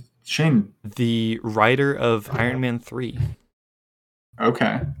Shane, the writer of Iron Man 3.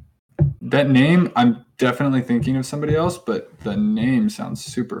 Okay. That name, I'm definitely thinking of somebody else, but the name sounds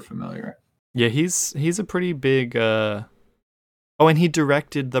super familiar. Yeah, he's a pretty big and he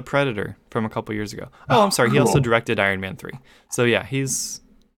directed The Predator from a couple years ago. Oh, I'm sorry, he also directed Iron Man 3. So yeah, he's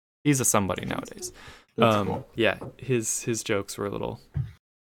a somebody nowadays. That's cool. Yeah, his jokes were a little.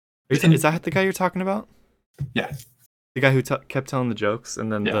 Is that the guy you're talking about? Yeah. The guy who kept telling the jokes,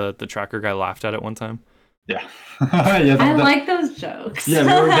 and then the tracker guy laughed at it one time. Yeah. I like those jokes. Yeah,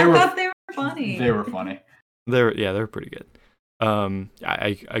 I thought they were funny. They were funny. They were pretty good.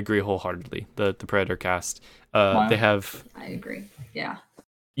 I agree wholeheartedly. The Predator cast, they have. I agree. Yeah.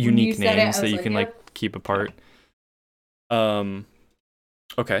 Unique names that you can keep apart.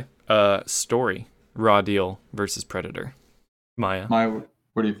 Okay. Story: Raw Deal versus Predator. Maya,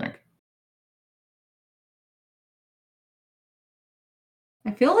 what do you think? I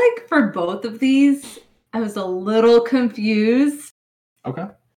feel like for both of these, I was a little confused. Okay.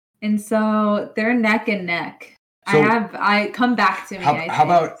 And so they're neck and neck. So I come back to me. How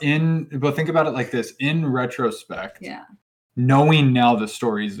about but think about it like this. In retrospect, yeah, knowing now the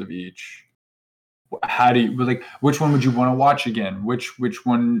stories of each, how do you like? Which one would you want to watch again? Which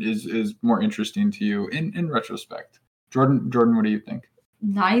one is more interesting to you in retrospect? Jordan, what do you think?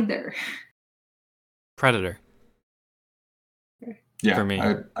 Neither. Predator. Yeah, for me,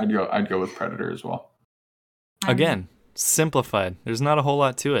 I'd go with Predator as well. Again, simplified. There's not a whole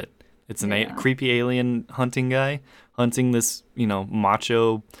lot to it. It's a creepy alien hunting guy hunting this,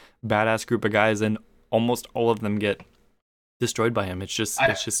 macho, badass group of guys, and almost all of them get destroyed by him. It's just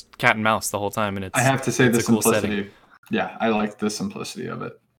cat and mouse the whole time, and I have to say the simplicity. Cool setting. Yeah, I like the simplicity of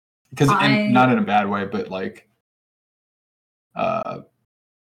it because not in a bad way, but like, yeah.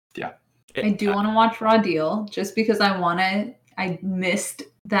 I do want to watch Raw Deal just because I missed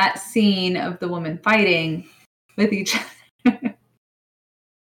that scene of the women fighting with each other.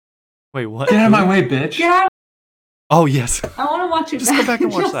 Wait, what? Get out of my way, bitch. Get out. Oh, yes. I want to watch it. Just go back and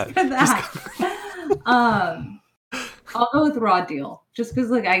watch that. For that. I'll go with Raw Deal just because,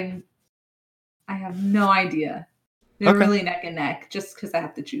 like, I have no idea. They're really neck and neck just because I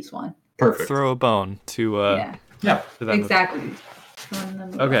have to choose one. Perfect. Throw a bone to to that exactly.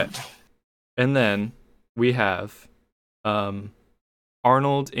 Okay. And then we have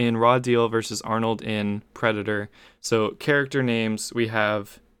Arnold in Raw Deal versus Arnold in Predator. So character names we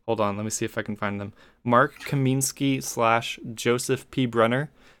have. Hold on, let me see if I can find them. Mark Kaminsky / Joseph P. Brunner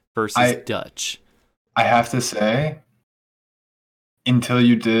versus Dutch. I have to say, until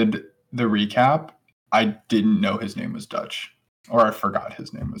you did the recap, I didn't know his name was Dutch. Or I forgot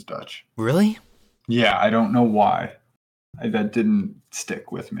his name was Dutch. Really? Yeah, I don't know why. That didn't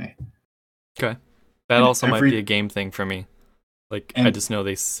stick with me. Okay. That also might be a game thing for me. Like, I just know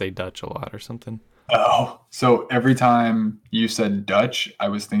they say Dutch a lot or something. Oh, so every time you said Dutch, I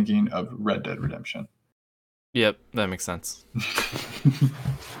was thinking of Red Dead Redemption. Yep, that makes sense.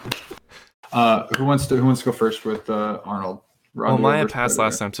 Who wants to go first with Arnold? Well, Maya passed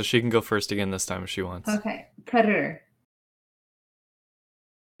last time, so she can go first again this time if she wants. Okay, Predator.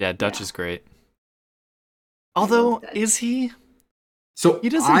 Yeah, Dutch is great. Although, is he? So he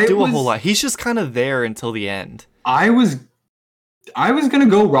doesn't do a whole lot. He's just kind of there until the end. I was gonna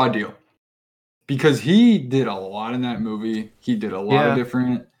go Raw Deal because he did a lot in that movie. He did a lot of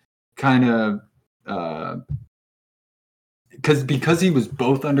different kind of because he was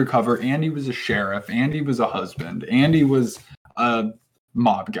both undercover and he was a sheriff and he was a husband and he was a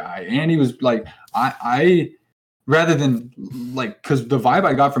mob guy and he was like I rather than like because the vibe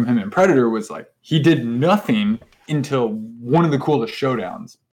I got from him in Predator was like he did nothing until one of the coolest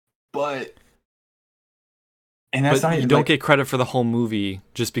showdowns, but that's not even, you don't get credit for the whole movie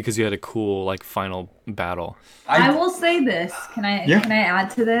just because you had a cool like final battle. I will say this. Can I add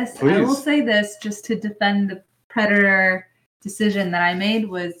to this? Please. I will say this just to defend the Predator decision that I made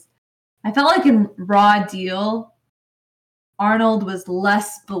was I felt like in Raw Deal, Arnold was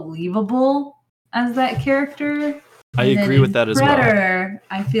less believable as that character. I agree with that as well. Predator,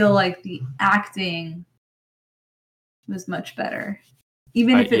 I feel like the acting was much better.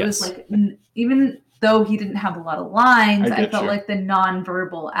 Even if it was like, even though he didn't have a lot of lines, I felt like the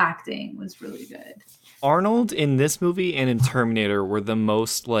non-verbal acting was really good. Arnold in this movie and in Terminator were the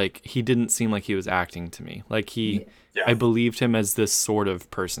most like, he didn't seem like he was acting to me. Like I believed him as this sort of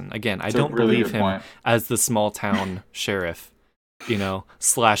person. Again, I don't believe him as the small town sheriff, /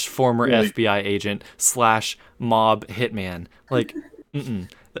 former FBI agent / mob hitman. Like,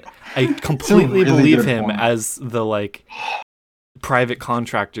 I completely believe him as the like private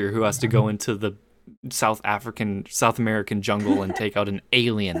contractor who has to go into the South American jungle and take out an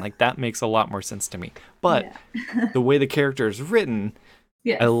alien. Like that makes a lot more sense to me. But the way the character is written,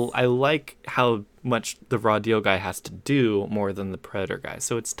 I like how much the Raw Deal guy has to do more than the Predator guy.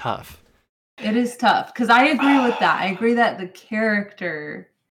 So it's tough. It is tough because I agree with that. I agree that the character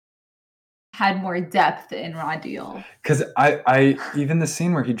had more depth in Raw Deal. Because I even the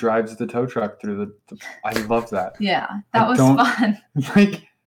scene where he drives the tow truck through the I love that. Yeah, that was fun. Like,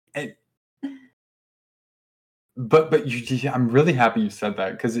 but I'm really happy you said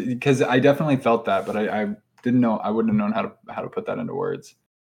that because I definitely felt that, but I didn't know. I wouldn't have known how to put that into words.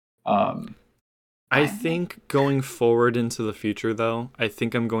 I think going forward into the future, though, I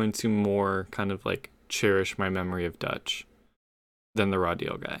think I'm going to more kind of like cherish my memory of Dutch than the Raw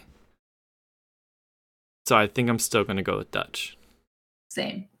Deal guy. So I think I'm still going to go with Dutch.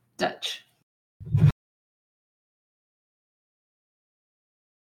 Same. Dutch.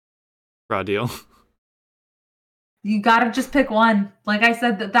 Raw Deal. You gotta just pick one. Like I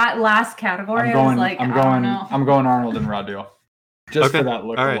said, that last category, I was like, I'm going Arnold and Raw Deal. Just for that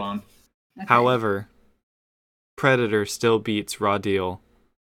look alone. Okay. However, Predator still beats Raw Deal.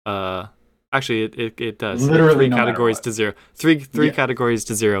 Actually, it does. Literally, three categories to zero. Three categories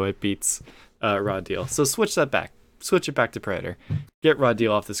to zero. It beats Raw Deal. So switch it back to Predator. Get Raw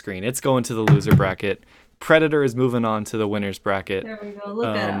Deal off the screen. It's going to the loser bracket. Predator is moving on to the winners bracket. There we go.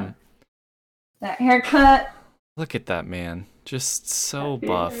 Look at him. That haircut. Look at that man. Just so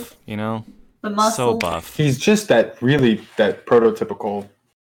buff, you know? The muscle. So buff. He's just that prototypical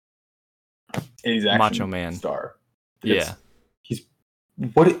 80s action macho man star.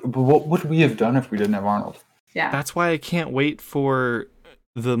 What would we have done if we didn't have Arnold? Yeah. That's why I can't wait for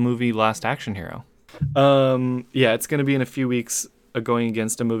the movie Last Action Hero. It's going to be in a few weeks going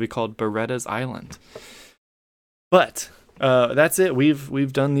against a movie called Beretta's Island. But that's it.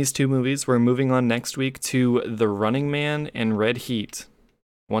 We've done these 2 movies. We're moving on next week to The Running Man and Red Heat.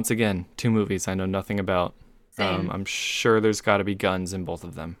 Once again, 2 movies I know nothing about. I'm sure there's got to be guns in both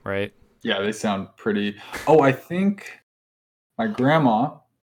of them, right? Yeah, they sound pretty. Oh, I think my grandma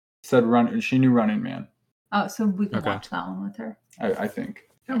said she knew Running Man. Oh, so we can watch that one with her. I think.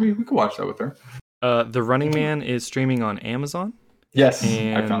 Yeah, we could watch that with her. The Running Man is streaming on Amazon. Yes,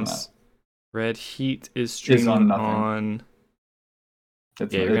 I found that. Red Heat is streaming on... you're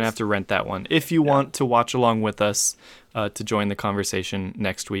going to have to rent that one. If you want to watch along with us to join the conversation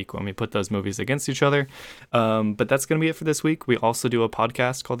next week when we put those movies against each other. But that's going to be it for this week. We also do a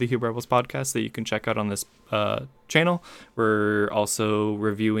podcast called the Huber Rebels Podcast that you can check out on this channel. We're also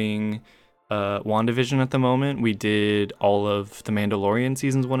reviewing WandaVision at the moment. We did all of The Mandalorian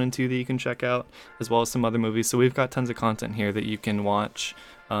seasons 1 and 2 that you can check out, as well as some other movies. So we've got tons of content here that you can watch.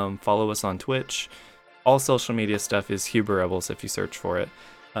 Follow us on Twitch. All social media stuff is Huber Rebels if you search for it.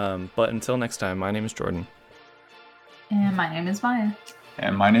 But until next time, my name is Jordan. And my name is Maya.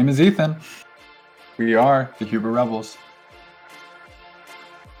 And my name is Ethan. We are the Huber Rebels.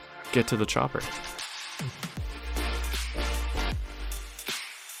 Get to the chopper.